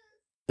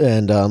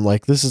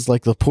like, this is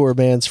like the poor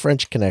man's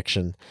French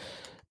Connection.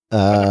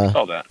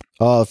 The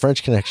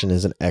French Connection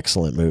is an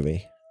excellent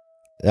movie.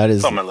 That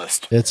is on my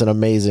list. It's an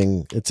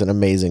amazing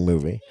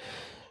movie.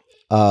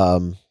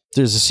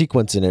 There's a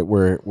sequence in it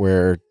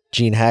where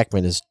Gene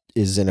Hackman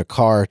is in a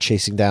car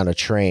chasing down a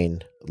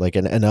train, like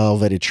an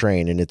elevated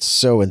train, and it's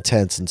so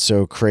intense and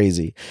so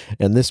crazy.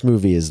 And this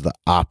movie is the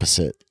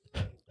opposite.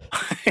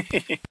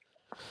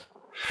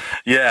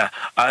 Yeah,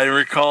 I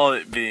recall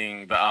it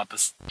being the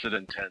opposite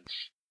intense.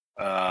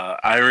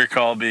 I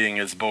recall being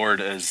as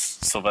bored as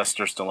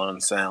Sylvester Stallone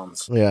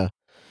sounds. Yeah.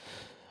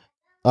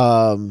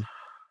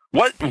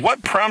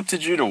 What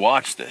prompted you to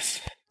watch this?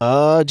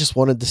 I just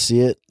wanted to see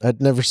it.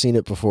 I'd never seen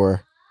it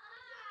before.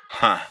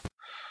 Huh.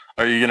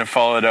 Are you gonna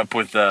follow it up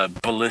with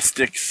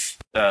Ballistic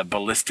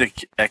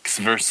X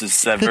versus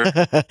Sever?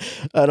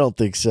 I don't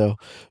think so.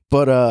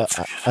 But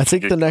I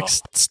think the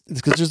next,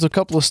 because there's a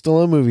couple of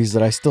Stallone movies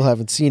that I still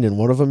haven't seen, and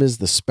one of them is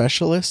The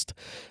Specialist.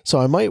 So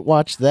I might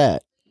watch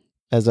that,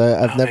 as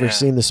I've never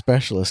seen The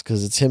Specialist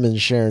because it's him and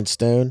Sharon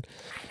Stone.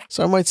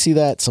 So I might see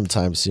that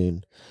sometime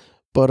soon.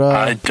 But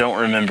I don't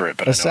remember it,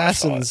 but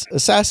Assassins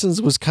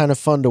was kind of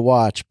fun to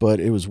watch, but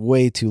it was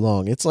way too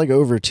long. It's like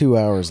over 2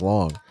 hours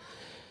long.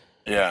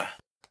 Yeah.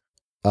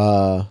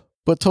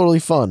 But totally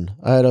fun.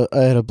 I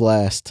had a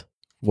blast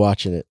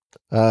watching it.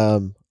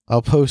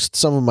 I'll post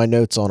some of my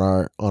notes on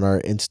our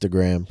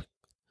Instagram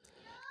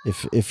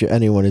if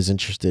anyone is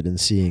interested in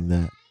seeing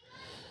that.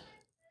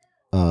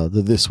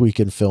 The This Week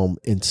in Film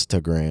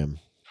Instagram.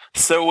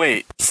 So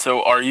wait,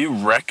 are you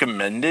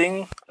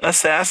recommending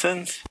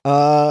Assassins?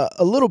 A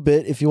little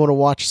bit if you want to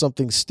watch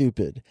something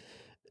stupid.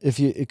 if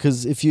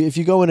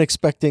you go in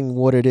expecting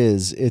what it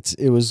is,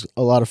 it was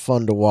a lot of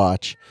fun to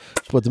watch,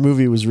 but the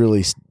movie was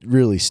really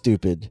really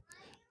stupid.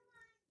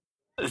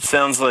 It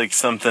sounds like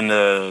something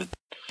to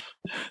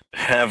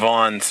have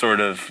on, sort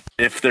of,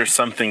 if there's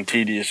something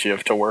tedious you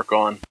have to work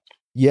on.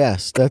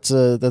 Yes, that's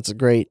a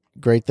great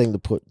thing to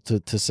put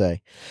to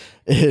say.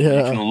 You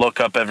can look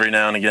up every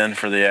now and again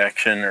for the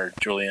action or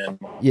Julianne.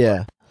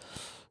 Yeah,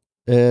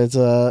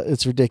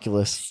 it's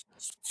ridiculous.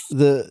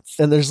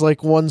 And there's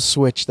like one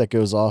switch that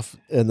goes off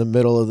in the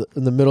middle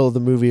of the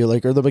movie,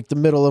 like the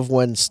middle of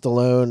when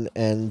Stallone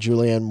and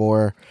Julianne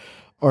Moore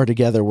are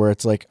together, where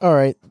it's like, all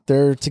right,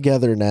 they're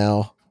together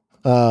now.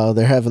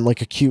 They're having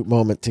like a cute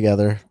moment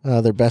together.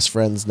 They're best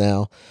friends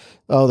now.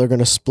 Oh, they're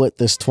gonna split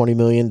this $20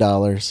 million.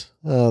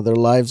 Their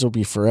lives will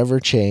be forever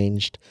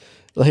changed.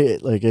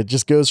 Like it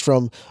just goes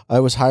from I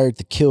was hired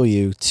to kill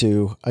you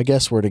to I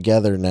guess we're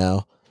together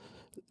now.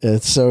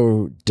 It's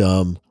so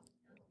dumb.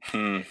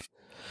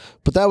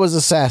 But that was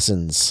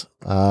Assassins.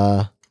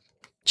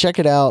 Check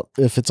it out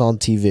if it's on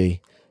TV.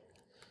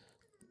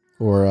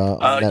 Or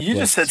on you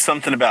just said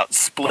something about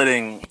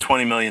splitting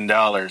 $20 million,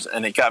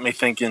 and it got me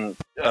thinking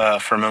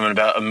for a moment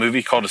about a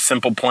movie called A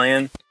Simple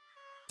Plan.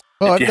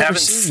 Oh, if I've never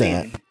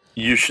seen that.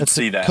 You should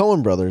see that.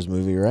 Coen Brothers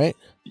movie, right?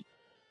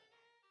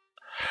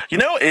 You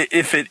know,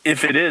 if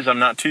it is, I'm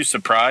not too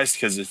surprised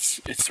because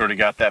it's sort of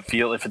got that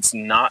feel. If it's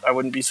not, I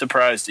wouldn't be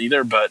surprised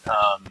either. But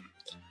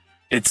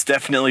it's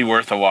definitely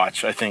worth a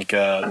watch. I think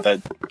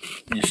that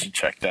you should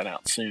check that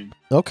out soon.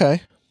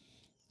 Okay,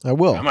 I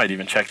will. I might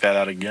even check that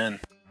out again.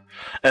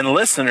 And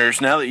listeners,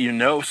 now that you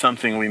know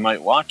something we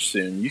might watch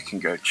soon, you can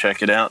go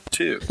check it out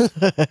too.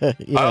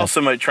 Yeah. I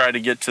also might try to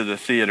get to the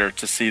theater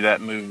to see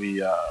that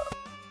movie.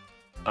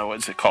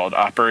 What's it called?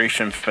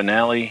 Operation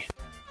Finale.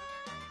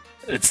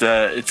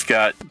 It's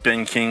got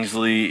Ben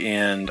Kingsley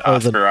and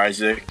Oscar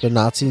Isaac. The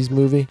Nazis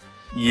movie?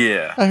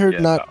 Yeah. I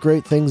heard not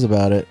great things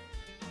about it.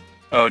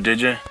 Oh,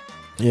 did you?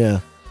 Yeah.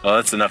 Well,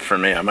 that's enough for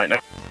me. I'm not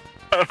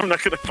going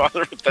to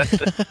bother with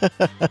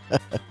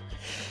that.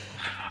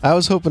 I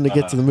was hoping to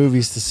get to the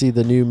movies to see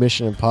the new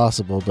Mission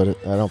Impossible, but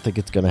I don't think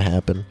it's going to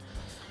happen.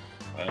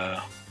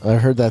 I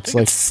heard that's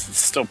it's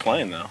still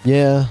playing though.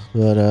 Yeah,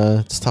 but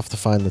it's tough to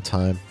find the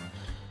time.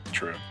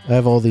 True. I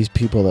have all these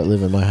people that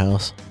live in my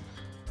house.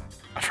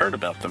 I've heard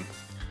about them.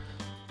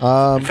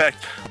 In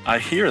fact, I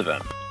hear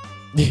them.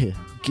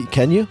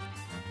 Can you?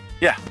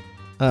 Yeah.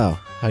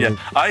 Oh. Yeah.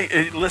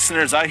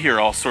 Listeners, I hear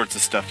all sorts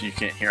of stuff you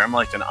can't hear. I'm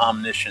like an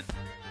omniscient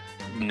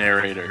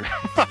narrator.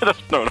 I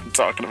don't know what I'm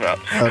talking about.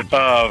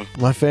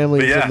 My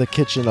family is in the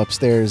kitchen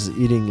upstairs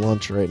eating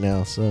lunch right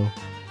now, so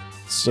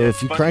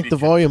if you crank the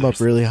volume up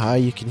really high,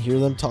 you can hear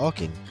them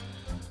talking.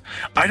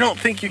 I don't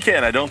think you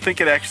can. I don't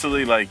think it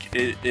actually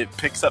it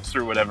picks up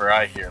through whatever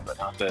I hear, but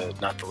not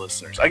the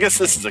listeners. I guess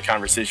this is a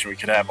conversation we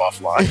could have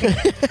offline.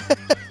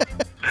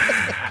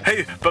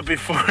 Hey, but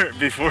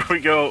before we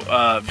go,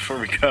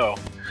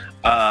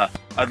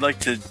 I'd like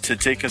to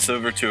take us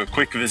over to a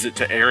quick visit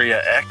to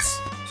Area X.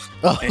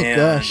 Oh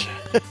gosh.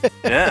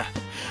 Yeah,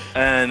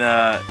 and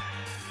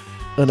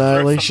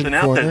Annihilation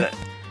Corner.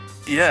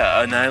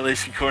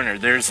 Annihilation Corner.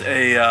 There's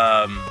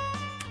a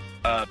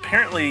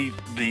apparently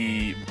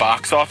the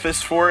box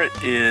office for it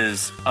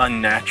is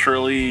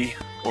unnaturally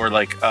or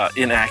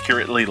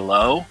inaccurately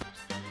low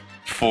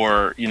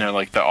for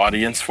the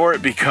audience for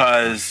it,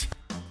 because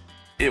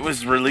it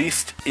was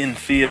released in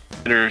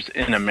theaters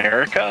in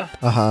America.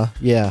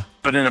 Yeah.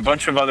 But in a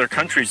bunch of other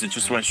countries, it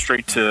just went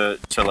straight to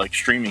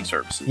streaming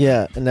services.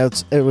 Yeah, and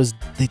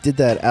they did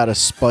that out of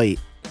spite.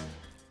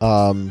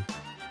 What?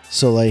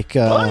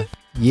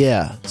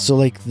 Yeah, so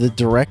the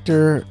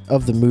director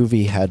of the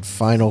movie had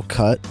final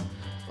cut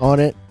on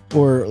it,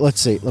 or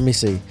let me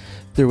see.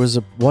 There was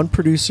one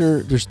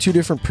producer. There's two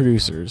different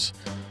producers,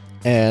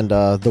 and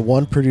the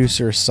one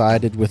producer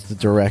sided with the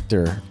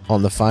director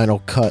on the final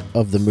cut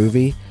of the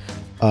movie,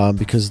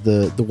 because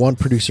the one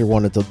producer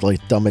wanted to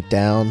dumb it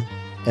down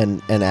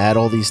and add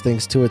all these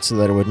things to it so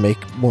that it would make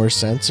more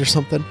sense or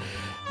something,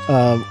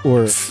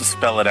 or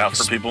spell it out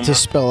for people to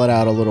spell it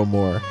out a little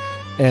more.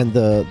 And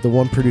the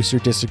one producer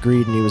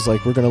disagreed, and he was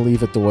like, we're going to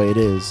leave it the way it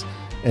is.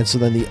 And so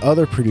then the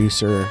other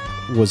producer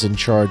was in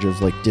charge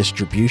of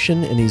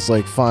distribution, and he's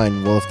like,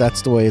 fine, well, if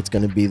that's the way it's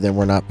going to be, then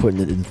we're not putting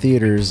it in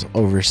theaters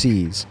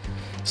overseas.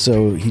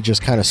 So he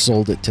just kind of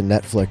sold it to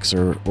Netflix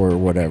or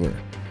whatever.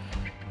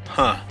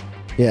 Huh.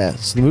 Yeah,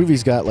 so the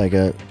movie's got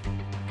a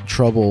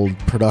troubled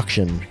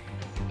production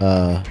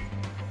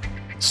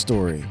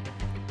story.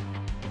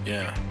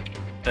 Yeah.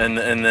 And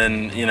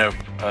then,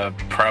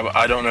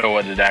 I don't know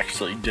what it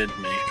actually did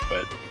make,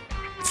 but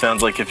it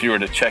sounds like if you were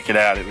to check it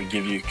out, it would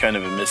give you kind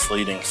of a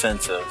misleading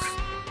sense of...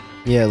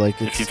 Yeah,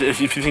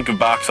 if you think of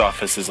box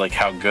office as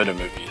how good a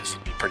movie is,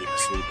 it'd be pretty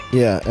misleading.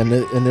 Yeah,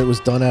 and it was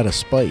done out of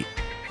spite.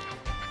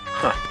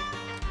 Huh.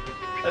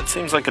 That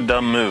seems like a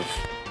dumb move,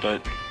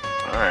 but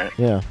all right.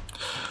 Yeah.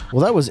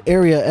 Well, that was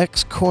Area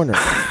X Corner.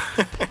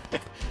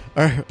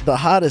 The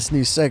hottest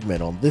new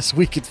segment on This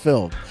Week in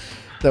Film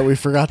that we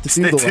forgot to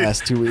do the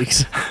last 2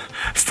 weeks.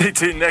 Stay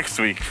tuned next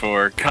week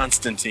for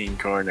Constantine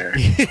Corner.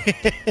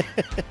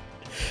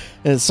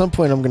 And at some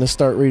point, I'm going to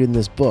start reading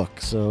this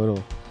book,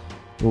 so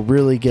we'll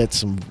really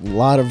get a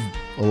lot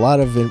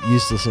of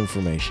useless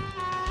information.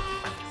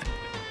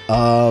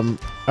 All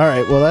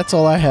right, well, that's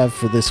all I have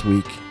for this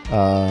week.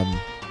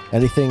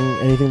 Anything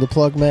to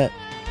plug, Matt?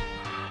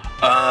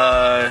 No,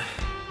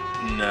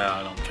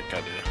 I don't think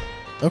I do.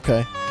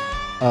 Okay.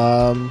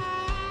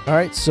 All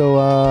right, so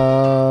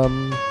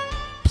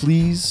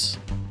please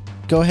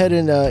go ahead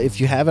and if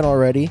you haven't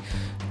already,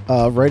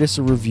 write us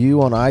a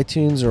review on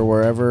iTunes or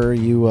wherever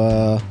you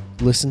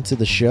listen to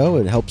the show.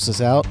 It helps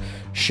us out.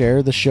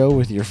 Share the show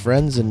with your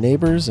friends and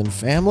neighbors and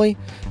family.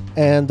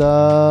 And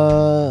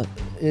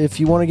if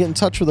you want to get in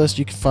touch with us,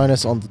 you can find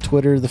us on the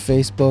Twitter, the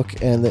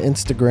Facebook, and the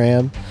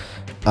Instagram.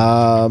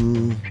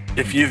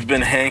 If you've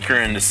been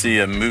hankering to see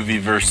a movie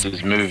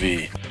versus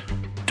movie,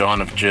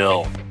 Dawn of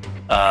Jill,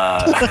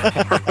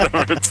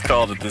 whatever it's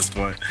called at this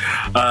point,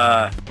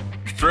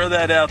 throw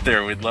that out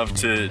there. We'd love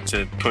to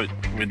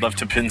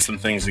pin some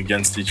things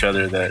against each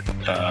other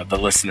that the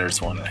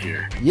listeners want to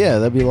hear. Yeah,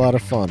 that'd be a lot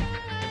of fun.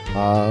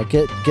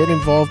 Get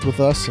involved with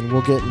us, and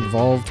we'll get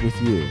involved with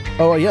you.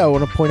 Oh yeah, I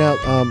want to point out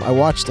I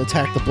watched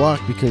Attack the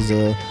Block because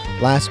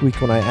last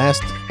week when I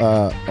asked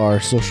our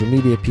social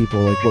media people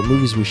like what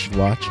movies we should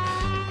watch,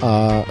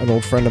 an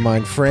old friend of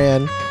mine,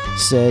 Fran,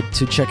 said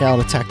to check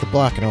out Attack the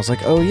Block, and I was like,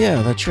 oh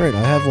yeah, that's right,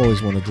 I have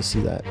always wanted to see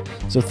that.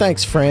 So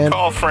thanks, Fran.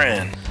 Call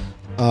Fran.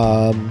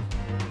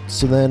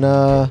 So then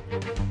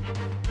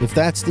if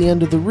that's the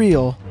end of the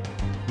reel,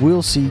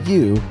 we'll see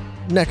you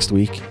next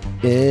week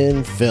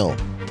in film.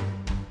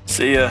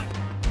 See ya.